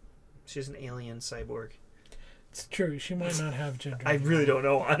 She's an alien cyborg. It's true. She might not have gender. I really don't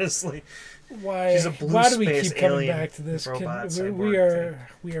know, honestly. Why? She's a blue why do we space keep coming alien back to this? robot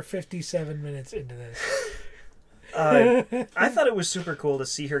We are 57 minutes into this. I thought it was super cool to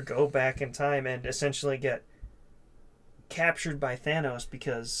see her go back in time and essentially get captured by Thanos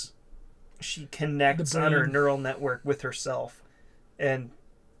because she connects on her neural network with herself. And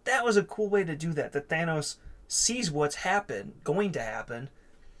that was a cool way to do that. That Thanos sees what's going to happen,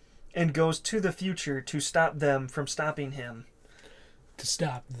 and goes to the future to stop them from stopping him. To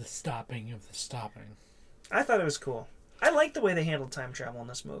stop the stopping of the stopping. I thought it was cool. I liked the way they handled time travel in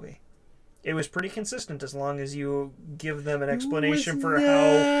this movie. It was pretty consistent as long as you give them an explanation for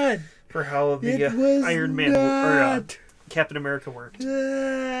how the Iron Man or Captain America worked.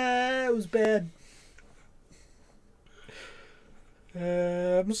 It was bad.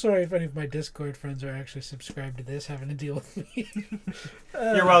 I'm sorry if any of my Discord friends are actually subscribed to this, having to deal with me.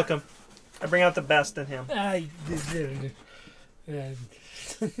 You're welcome. I bring out the best in him.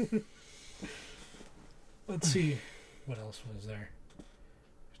 Let's see. What else was there?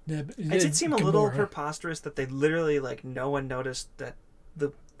 It did seem a little preposterous that they literally, no one noticed that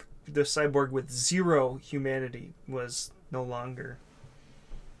the cyborg with zero humanity was no longer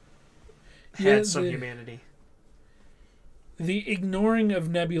had some humanity. The ignoring of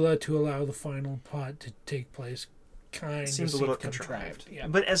Nebula to allow the final plot to take place kind of seems a little contrived. Yeah.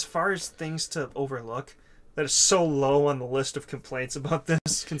 But as far as things to overlook, that is so low on the list of complaints about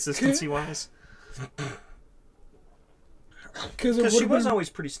this, consistency-wise. Because she was always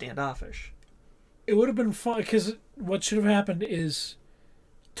pretty standoffish. It would have been fun, because what should have happened is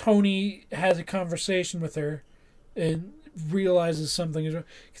Tony has a conversation with her and realizes something is wrong.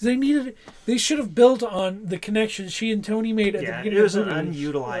 Because they should have built on the connection she and Tony made at the beginning. It was an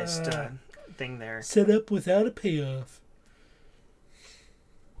unutilized thing there. Set up without a payoff.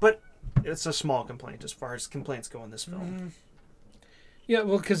 But it's a small complaint as far as complaints go in this film. Mm-hmm. Yeah,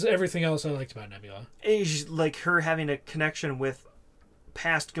 well, because everything else I liked about Nebula. It's like her having a connection with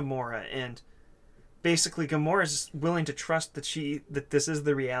past Gamora, and basically Gamora's willing to trust that this is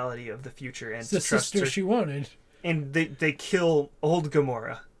the reality of the future, and it's to the trust sister her. she wanted. And they kill old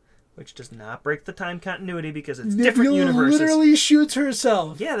Gamora, which does not break the time continuity because it's different universes. Literally shoots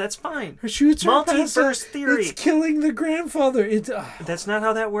herself. Yeah, that's fine. Her shoots her multiverse theory. It's killing the grandfather. That's not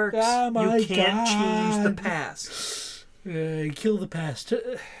how that works. Oh my you can't God. change the past. Kill the past.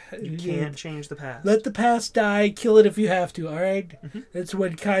 You can't change the past. Let the past die. Kill it if you have to. All right. Mm-hmm. That's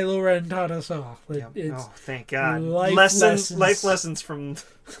what Kylo Ren taught us all. Oh, thank God! Life lessons from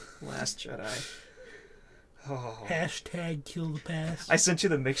Last Jedi. Oh. Hashtag kill the past. I sent you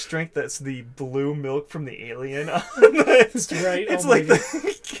the mixed drink that's the blue milk from the alien. That's right. It's like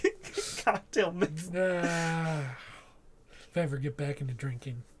the cocktail mix. If I ever get back into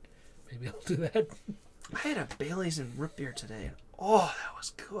drinking, maybe I'll do that. I had a Bailey's and root beer today. Oh, that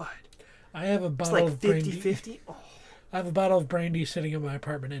was good. I have a bottle of brandy. It's like 50-50. Oh. I have a bottle of brandy sitting in my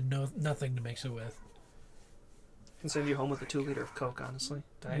apartment and nothing to mix it with. can send you home with a 2-liter of Coke, honestly.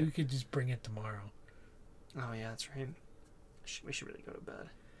 Diet. You could just bring it tomorrow. Oh, yeah, that's right. We should really go to bed.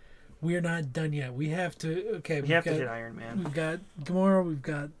 We're not done yet. We have to... Okay, we have to hit Iron Man. We've got Gamora, we've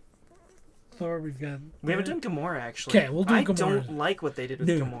got Thor, we've got... We haven't done Gamora, actually. Okay, we'll do Gamora. I don't like what they did with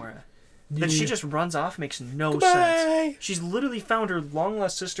Gamora. No. That she just runs off makes no sense. She's literally found her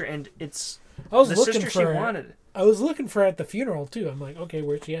long-lost sister, and it's the sister she wanted. I was looking for her at the funeral, too. I'm like, okay,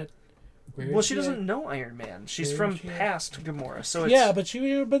 where's she at? Well, she doesn't know Iron Man. She's from past Gamora, so it's... Yeah, but she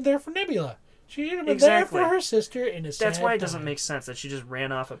would have been there for Nebula. She would have been there for her sister in a sad That's why it time. doesn't make sense that she just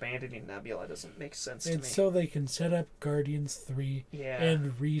ran off abandoning Nebula. It doesn't make sense to me. So they can set up Guardians 3 Yeah.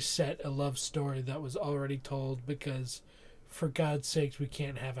 and reset a love story that was already told because, for God's sakes, we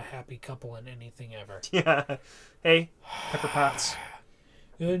can't have a happy couple in anything ever. Yeah. Hey, Pepper Potts.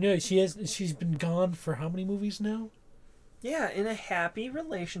 No, she's been gone for how many movies now? Yeah, in a happy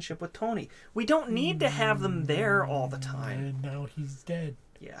relationship with Tony. We don't need to have them there all the time. And now he's dead.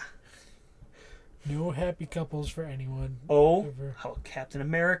 Yeah. No happy couples for anyone. Oh, ever. how Captain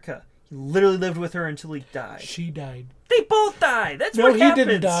America. He literally lived with her until he died. She died. They both died. That's what happens. No, he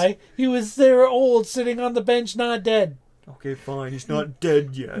didn't die. He was there old, sitting on the bench, not dead. Okay, fine. He's not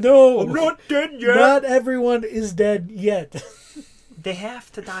dead yet. No. I'm not dead yet. Not everyone is dead yet. They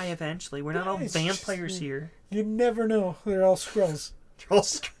have to die eventually. We're not all vampires here. You never know. They're all Skrulls. They're all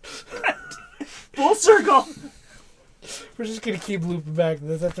full circle. We're just going to keep looping back to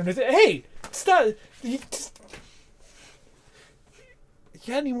this afternoon. Hey! Stop! You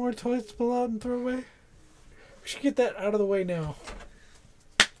got any more toys to pull out and throw away? We should get that out of the way now.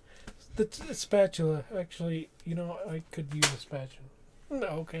 The spatula. Actually, I could use a spatula. No,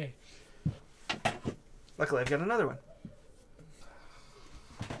 okay. Luckily, I've got another one.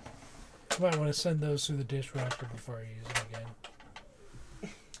 You might want to send those through the dishwasher before I use them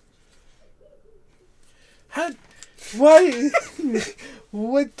again. Why?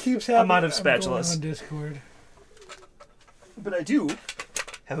 What keeps happening? I'm out of spatulas. On Discord. But I do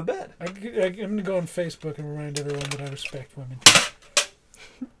have a bed. I'm going to go on Facebook and remind everyone that I respect women.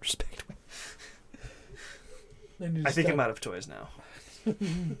 Respect women. I think I'm out of toys now.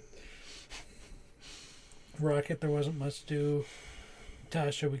 Rocket, there wasn't much to do.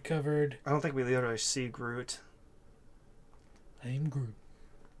 Tasha, we covered. I don't think we literally see Groot. I'm Groot.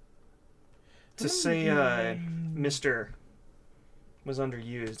 To say Mr. was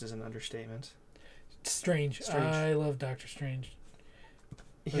underused is an understatement. Strange. I love Doctor Strange.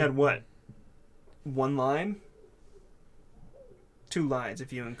 He had what? 1 line? 2 lines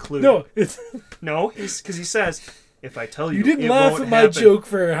if you include... No, it's... No, because he says, if I tell you, you didn't it laugh won't at my happen. joke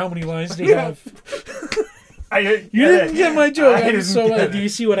for how many lines do you have? You didn't get my joke. I'm so get do you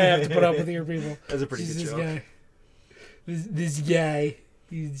see what I have to put up with here, people? That's a pretty good joke. Guy. This guy.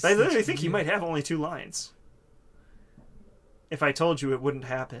 I literally think he might have only 2 lines. If I told you, it wouldn't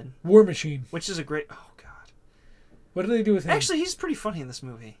happen. War Machine. Which is a great... Oh, God. What do they do with him? Actually, he's pretty funny in this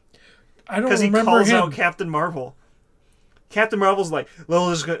movie. I don't remember him. Because he calls out Captain Marvel. Captain Marvel's like,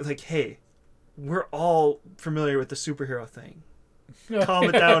 hey, we're all familiar with the superhero thing. Calm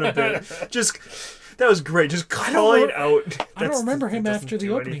it down a bit. That was great. Just call it out. I don't remember him after the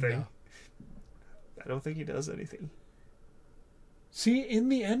opening, though. I don't think he does anything. See, in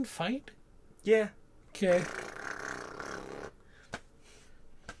the end fight? Yeah. Okay.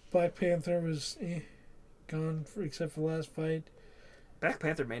 Black Panther was gone except for the last fight. Black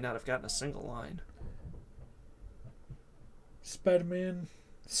Panther may not have gotten a single line. Spider-Man.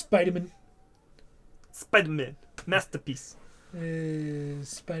 Masterpiece.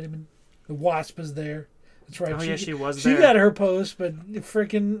 Spider-Man. The Wasp is there. That's right. Oh, yeah, she was there. She got her pose, but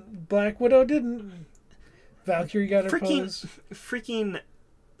freaking Black Widow didn't. Valkyrie got her pose. Freaking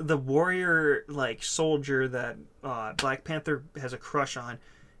the warrior, soldier that Black Panther has a crush on.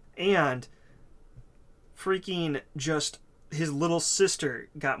 And freaking just his little sister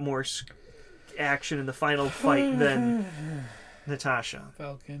got more action in the final fight than Natasha.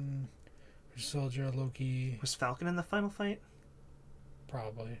 Falcon, Soldier, Loki. Was Falcon in the final fight?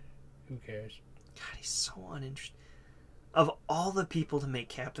 Probably. Who cares? God, he's so uninteresting. Of all the people to make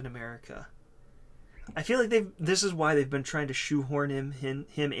Captain America, I feel like this is why they've been trying to shoehorn him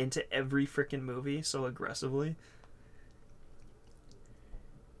into every freaking movie so aggressively.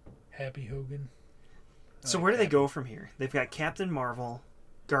 Happy Hogan. So where do they go from here? They've got Captain Marvel,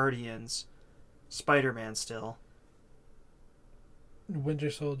 Guardians, Spider-Man still. Winter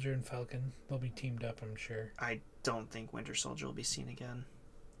Soldier and Falcon. They'll be teamed up, I'm sure. I don't think Winter Soldier will be seen again.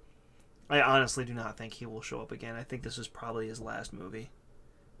 I honestly do not think he will show up again. I think this is probably his last movie.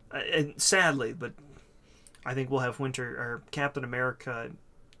 And sadly, but I think we'll have Captain America,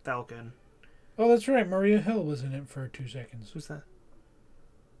 Falcon, Oh, that's right. Maria Hill was in it for 2 seconds. Who's that?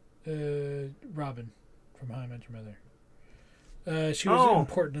 Robin from How I Met Your Mother. She was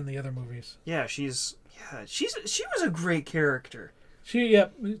important in the other movies. Yeah, she was a great character.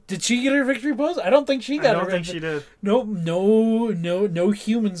 Did she get her victory pose? I don't think she got. I don't think she did. No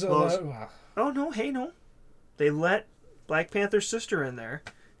humans allowed. Oh no! Hey, no. They let Black Panther's sister in there.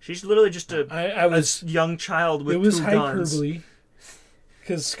 She's literally just a young child with 2 guns. It was hyperbole.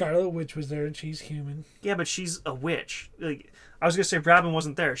 Because Scarlet Witch was there and she's human. Yeah, but she's a witch. Like, I was gonna say Robin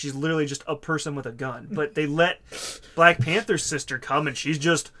wasn't there. She's literally just a person with a gun. But they let Black Panther's sister come, and she's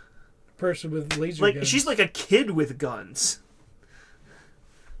just a person with laser guns. She's like a kid with guns.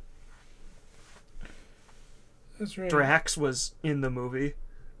 That's right. Drax was in the movie.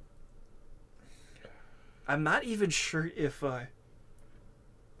 I'm not even sure if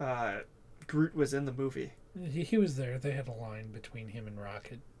Groot was in the movie. He was there. They had a line between him and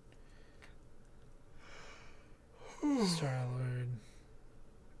Rocket. Star-Lord,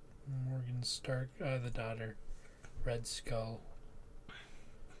 Morgan Stark, the daughter, Red Skull.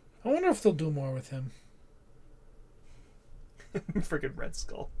 I wonder if they'll do more with him. Freaking Red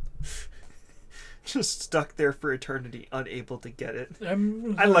Skull. Just stuck there for eternity, unable to get it.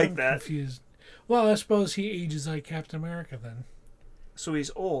 I like that. Confused. Well, I suppose he ages like Captain America then. So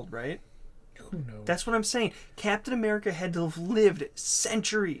he's old, right? Who knows? That's what I'm saying. Captain America had to have lived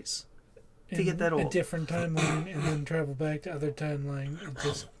centuries to get that old. A different timeline and then travel back to other timeline.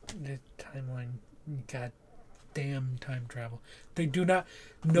 The timeline. God damn time travel. They do not.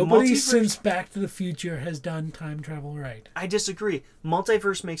 Nobody since Back to the Future has done time travel right. I disagree.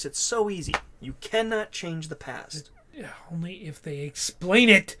 Multiverse makes it so easy. You cannot change the past. Only if they explain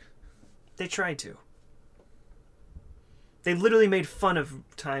it. They tried to. They literally made fun of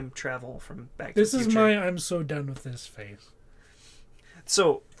time travel from Back to the Future. This is my I'm so done with this face.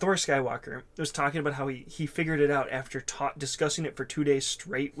 So, Thor Skywalker was talking about how he figured it out after discussing it for 2 days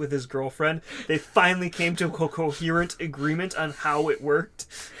straight with his girlfriend. They finally came to a coherent agreement on how it worked.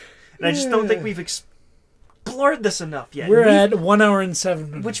 And I just don't think we've explored this enough yet. We're at 1 hour and 7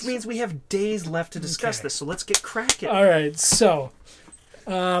 minutes. Which means we have days left to discuss this, so let's get cracking. All right, so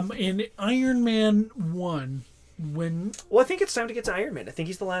in Iron Man 1... Well, I think it's time to get to Iron Man. I think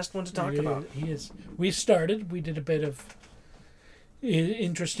he's the last one to talk about. He is. We did a bit of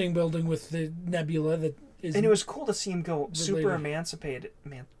interesting building with the nebula that is... And it was cool to see him go super emancipated.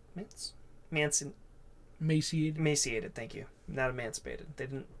 Emaciated, thank you. Not emancipated. They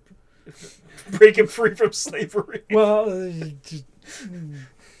didn't break him free from slavery. Well,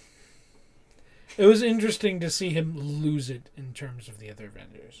 it was interesting to see him lose it in terms of the other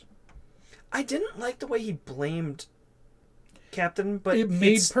Avengers. I didn't like the way he blamed Captain, but it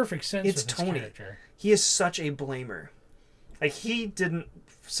made perfect sense. It's Tony. Character. He is such a blamer. Like, he didn't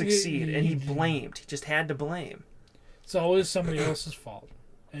succeed, and he blamed. He just had to blame. It's always somebody else's fault.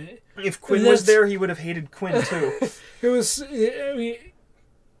 If Quinn was there, he would have hated Quinn too.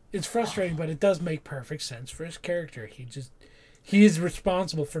 It's frustrating, but it does make perfect sense for his character. He is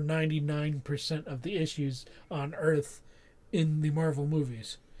responsible for 99% of the issues on Earth in the Marvel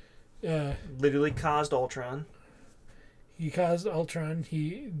movies. Literally caused Ultron. He caused Ultron.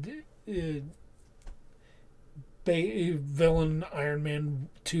 Villain Iron Man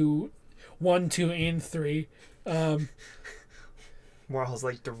 1, 2, and 3. Marvel's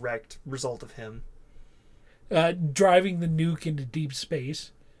like direct result of him. Driving the nuke into deep space.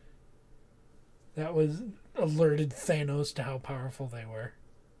 That was alerted Thanos to how powerful they were.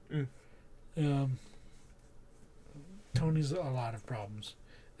 Tony's a lot of problems.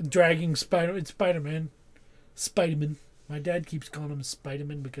 Dragging Spider-Man. Spider-Man. My dad keeps calling him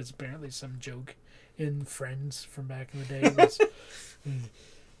Spider-Man because apparently some joke in Friends from back in the day was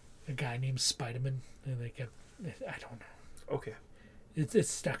a guy named Spider-Man. And they kept... I don't know. Okay.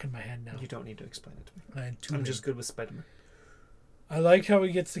 It's stuck in my head now. You don't need to explain it to me. I'm just good with Spider-Man. I like how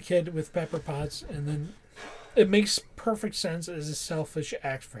he gets the kid with Pepper Potts, and then it makes perfect sense as a selfish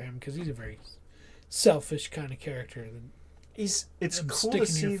act for him because he's a very selfish kind of character. It's cool to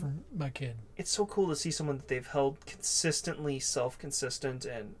see for my kid. It's so cool to see someone that they've held consistently self-consistent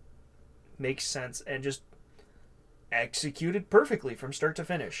and makes sense and just executed perfectly from start to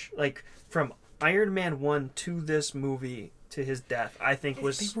finish. Like from Iron Man 1 to this movie to his death, I think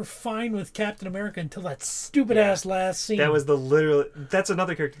was... They were fine with Captain America until that stupid ass last scene. That was that's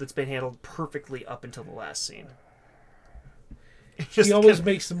another character that's been handled perfectly up until the last scene. He always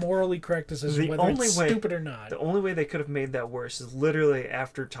makes the morally correct decision, whether it's stupid or not. The only way they could have made that worse is literally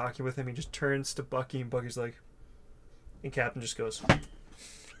after talking with him, he just turns to Bucky, and Bucky's like... And Captain just goes...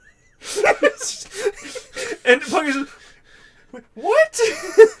 and Bucky's like... What?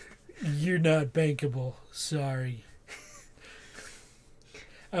 You're not bankable. Sorry.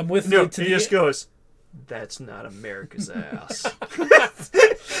 I'm with No, you to he the just goes, that's not America's ass.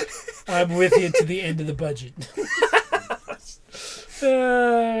 I'm with you to the end of the budget.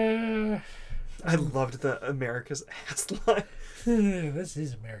 I loved the America's ass line. This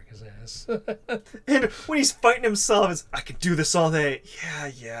is America's ass. And when he's fighting himself, it's, I could do this all day.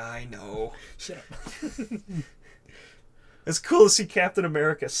 Yeah, I know. Shut up. It's cool to see Captain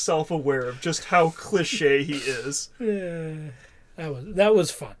America self-aware of just how cliche he is. That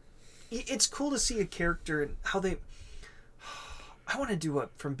was fun. It's cool to see a character and how they... I want to do it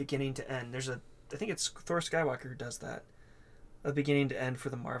from beginning to end. I think it's Thor Skywalker who does that. A beginning to end for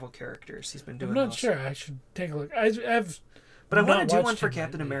the Marvel characters. He's been doing I'm not those. sure. I should take a look. But I want to do one for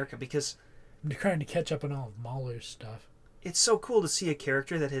Captain America because... I'm trying to catch up on all of Mahler's stuff. It's so cool to see a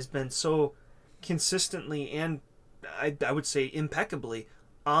character that has been so consistently and I would say impeccably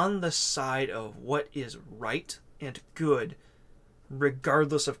on the side of what is right and good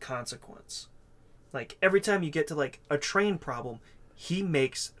regardless of consequence. Like every time you get to like a train problem, he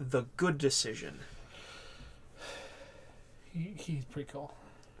makes the good decision. He's pretty cool.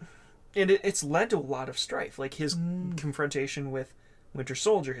 And it's led to a lot of strife, like his confrontation with Winter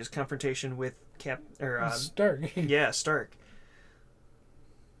Soldier, his confrontation with Stark. Yeah, Stark.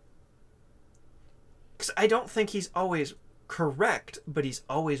 Because I don't think he's always correct, but he's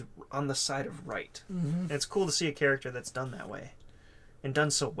always on the side of right. Mm-hmm. And it's cool to see a character that's done that way. And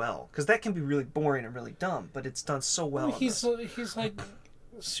done so well. Because that can be really boring and really dumb, but it's done so well. He's like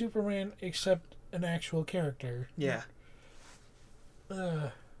Superman, except an actual character. Yeah.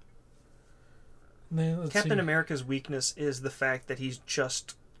 Man, Captain America's weakness is the fact that he's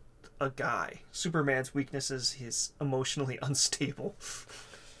just a guy. Superman's weakness is he's emotionally unstable.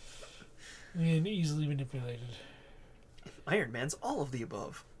 And easily manipulated. Iron Man's all of the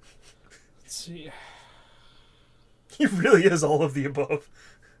above. Let's see. He really is all of the above.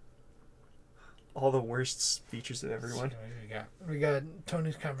 All the worst features of everyone. We got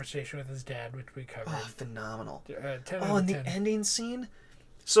Tony's conversation with his dad, which we covered. Oh, phenomenal. 10 and the ending scene.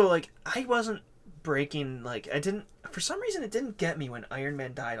 So, like, I wasn't breaking, like, I didn't, for some reason it didn't get me when Iron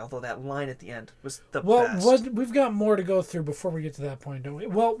Man died, although that line at the end was the best. We've got more to go through before we get to that point, don't we?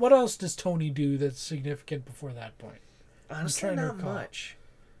 Well, what else does Tony do that's significant before that point? Honestly, not much.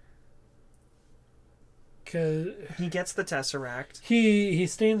 Cause he gets the Tesseract. He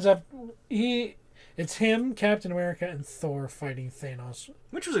stands up. It's him, Captain America, and Thor fighting Thanos,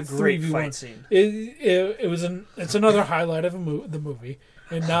 which was a great fight scene. It's another highlight of the movie,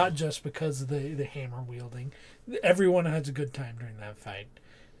 and not just because of the hammer wielding. Everyone has a good time during that fight.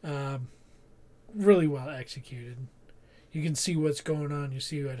 Really well executed. You can see what's going on. You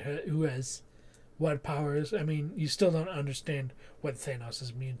see who has what powers. I mean, you still don't understand what Thanos is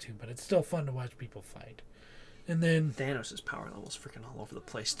immune to, but it's still fun to watch people fight. And then Thanos' power levels freaking all over the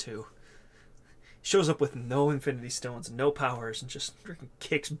place too. Shows up with no Infinity Stones, no powers, and just freaking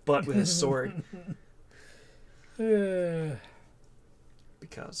kicks butt with his sword.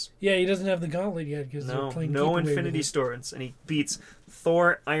 Because he doesn't have the gauntlet yet because they're playing no Infinity Stones, and he beats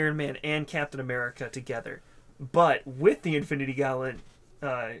Thor, Iron Man, and Captain America together. But with the Infinity Gauntlet,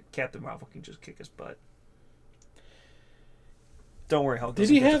 Captain Marvel can just kick his butt. Don't worry, Hulk. Did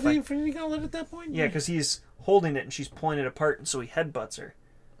he have the Infinity Gauntlet at that point? Yeah, because he's holding it and she's pulling it apart, and so he headbutts her.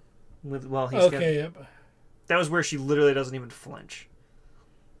 Yep. That was where she literally doesn't even flinch.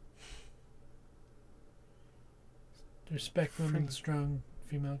 Respect women, strong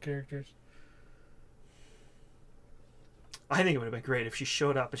female characters. I think it would have been great if she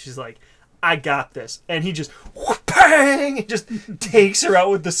showed up and she's like, I got this. And he just, bang! And just takes her out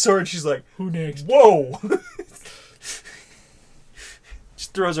with the sword. She's like, who next? Whoa!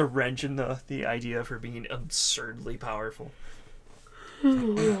 Just throws a wrench in the idea of her being absurdly powerful.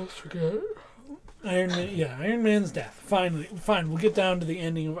 What else we got? Iron Man's death. Fine, we'll get down to the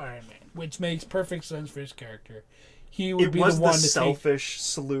ending of Iron Man, which makes perfect sense for his character. He would be the one to selfish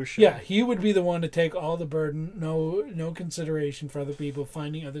solution. Yeah, he would be the one to take all the burden, no consideration for other people,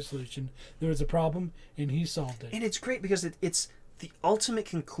 finding other solution. There was a problem, and he solved it. And it's great because it's the ultimate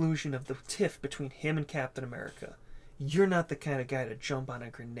conclusion of the tiff between him and Captain America. You're not the kind of guy to jump on a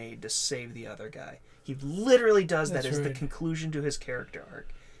grenade to save the other guy. He literally does that as the conclusion to his character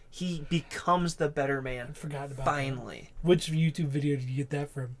arc. He becomes the better man. I forgot about finally. That. Which YouTube video did you get that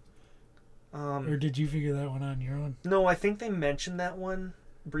from? Or did you figure that one on your own? No, I think they mentioned that one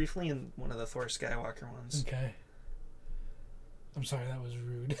briefly in one of the Thor Skywalker ones. Okay. I'm sorry, that was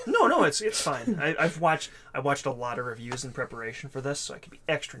rude. No, it's fine. I watched a lot of reviews in preparation for this, so I could be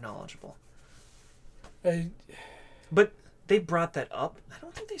extra knowledgeable. But they brought that up. I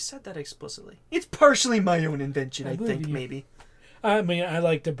don't think they said that explicitly. It's partially my own invention, I think, maybe. I mean, I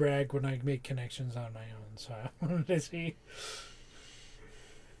like to brag when I make connections on my own, so I wanted to see.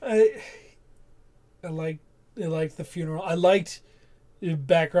 I like the funeral. I liked the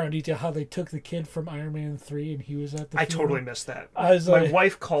background detail, how they took the kid from Iron Man 3 and he was at the funeral. I totally missed that. My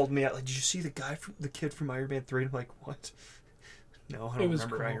wife called me out, like, did you see the kid from Iron Man 3? And I'm like, what? No, I don't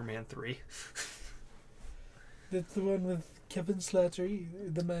remember cool. Iron Man 3. That's the one with Kevin Slattery,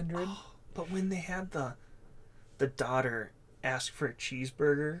 the Mandarin. But when they had the daughter ask for a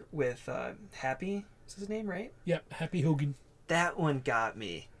cheeseburger with Happy, is his name right? Yep, Happy Hogan. That one got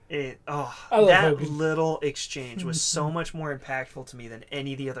me. That Hogan. little exchange was so much more impactful to me than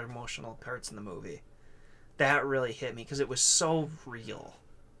any of the other emotional parts in the movie. That really hit me because it was so real.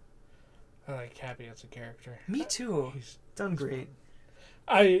 I like Happy as a character. Me too. He's done great.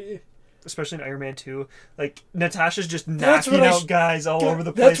 Especially in Iron Man 2. Like, Natasha's just knocking out guys all over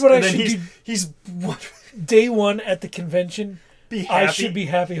the place. That's what and I then should he's Day one at the convention. Be happy. I should be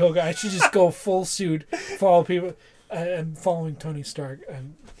Happy Hogan. I should just go full suit, follow people. I'm following Tony Stark.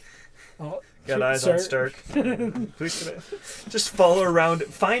 Got eyes on Stark. Please just follow around.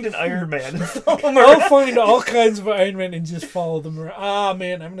 Find an Iron Man. I'll find all kinds of Iron Man and just follow them around. Ah,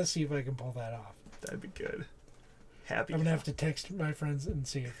 man, I'm going to see if I can pull that off. That'd be good. Happy. I'm going to have to text my friends and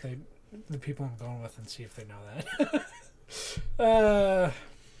see if the people I'm going with, and see if they know that.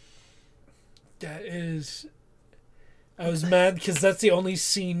 That is... I was mad because that's the only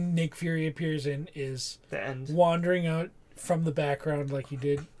scene Nick Fury appears in is the end. Wandering out from the background like he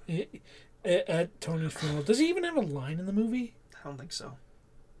did at Tony's funeral. Does he even have a line in the movie? I don't think so.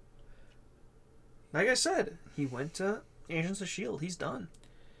 Like I said, he went to Agents of S.H.I.E.L.D. He's done.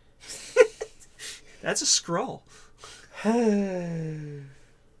 That's a scroll. I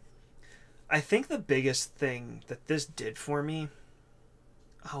think the biggest thing that this did for me...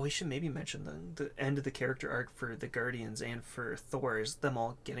 Oh, we should maybe mention the end of the character arc for the Guardians and for Thor is them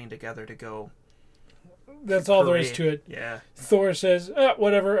all getting together to go... That's all there is to it. Yeah. Thor says,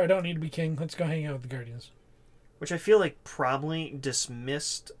 whatever, I don't need to be king. Let's go hang out with the Guardians. Which I feel like probably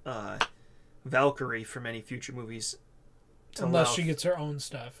dismissed Valkyrie from any future movies. Unless she gets her own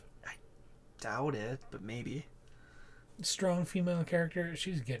stuff. I doubt it, but maybe. Strong female character,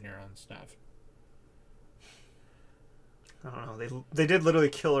 she's getting her own stuff. I don't know. They did literally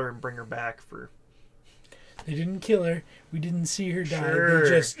kill her and bring her back for... They didn't kill her. We didn't see her die. Sure. They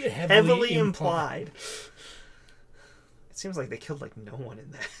just heavily implied. It seems like they killed like no one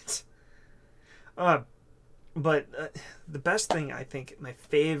in that. But the best thing, I think, my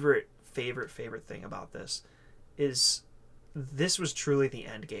favorite thing about this is this was truly the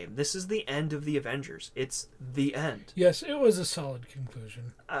end game. This is the end of the Avengers. It's the end. Yes, it was a solid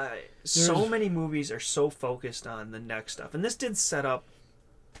conclusion. So many movies are so focused on the next stuff. And this did set up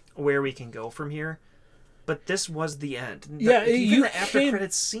where we can go from here. But this was the end. Even the after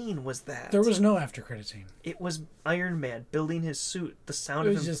credits scene was that. There was no after credit scene. It was Iron Man building his suit. The sound of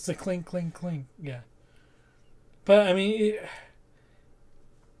him. It was just the clink, clink, clink. Yeah. But I mean,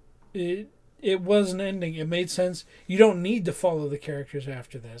 it was an ending. It made sense. You don't need to follow the characters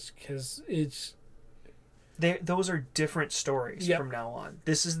after this because it's. Those are different stories from now on.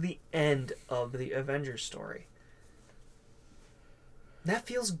 This is the end of the Avengers story. That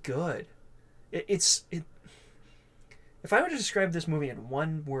feels good. If I were to describe this movie in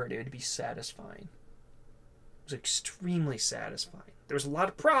one word, it would be satisfying. It was extremely satisfying. There was a lot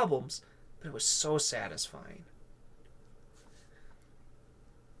of problems, but it was so satisfying.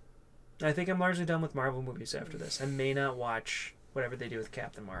 I think I'm largely done with Marvel movies after this. I may not watch whatever they do with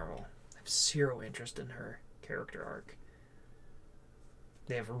Captain Marvel. I have zero interest in her character arc.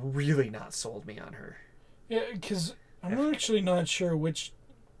 They have really not sold me on her. Yeah, because I'm actually not sure which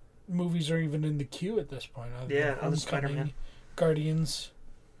movies are even in the queue at this point. Other Spider-Man. Guardians.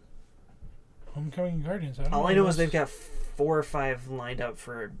 Homecoming and Guardians. All I know is they've got 4 or 5 lined up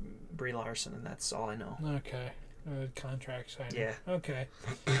for Brie Larson, and that's all I know. Okay. Contract signing. Yeah. Okay.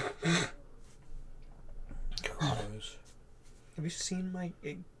 Gross. Have you seen my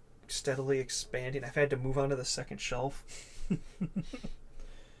steadily expanding? I've had to move on to the second shelf.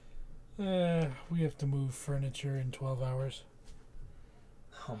 We have to move furniture in 12 hours.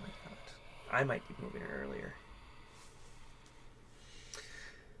 Oh my god. I might be moving earlier.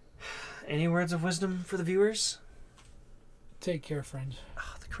 Any words of wisdom for the viewers? Take care, friends.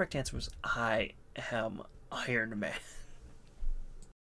 The correct answer was I am Iron Man.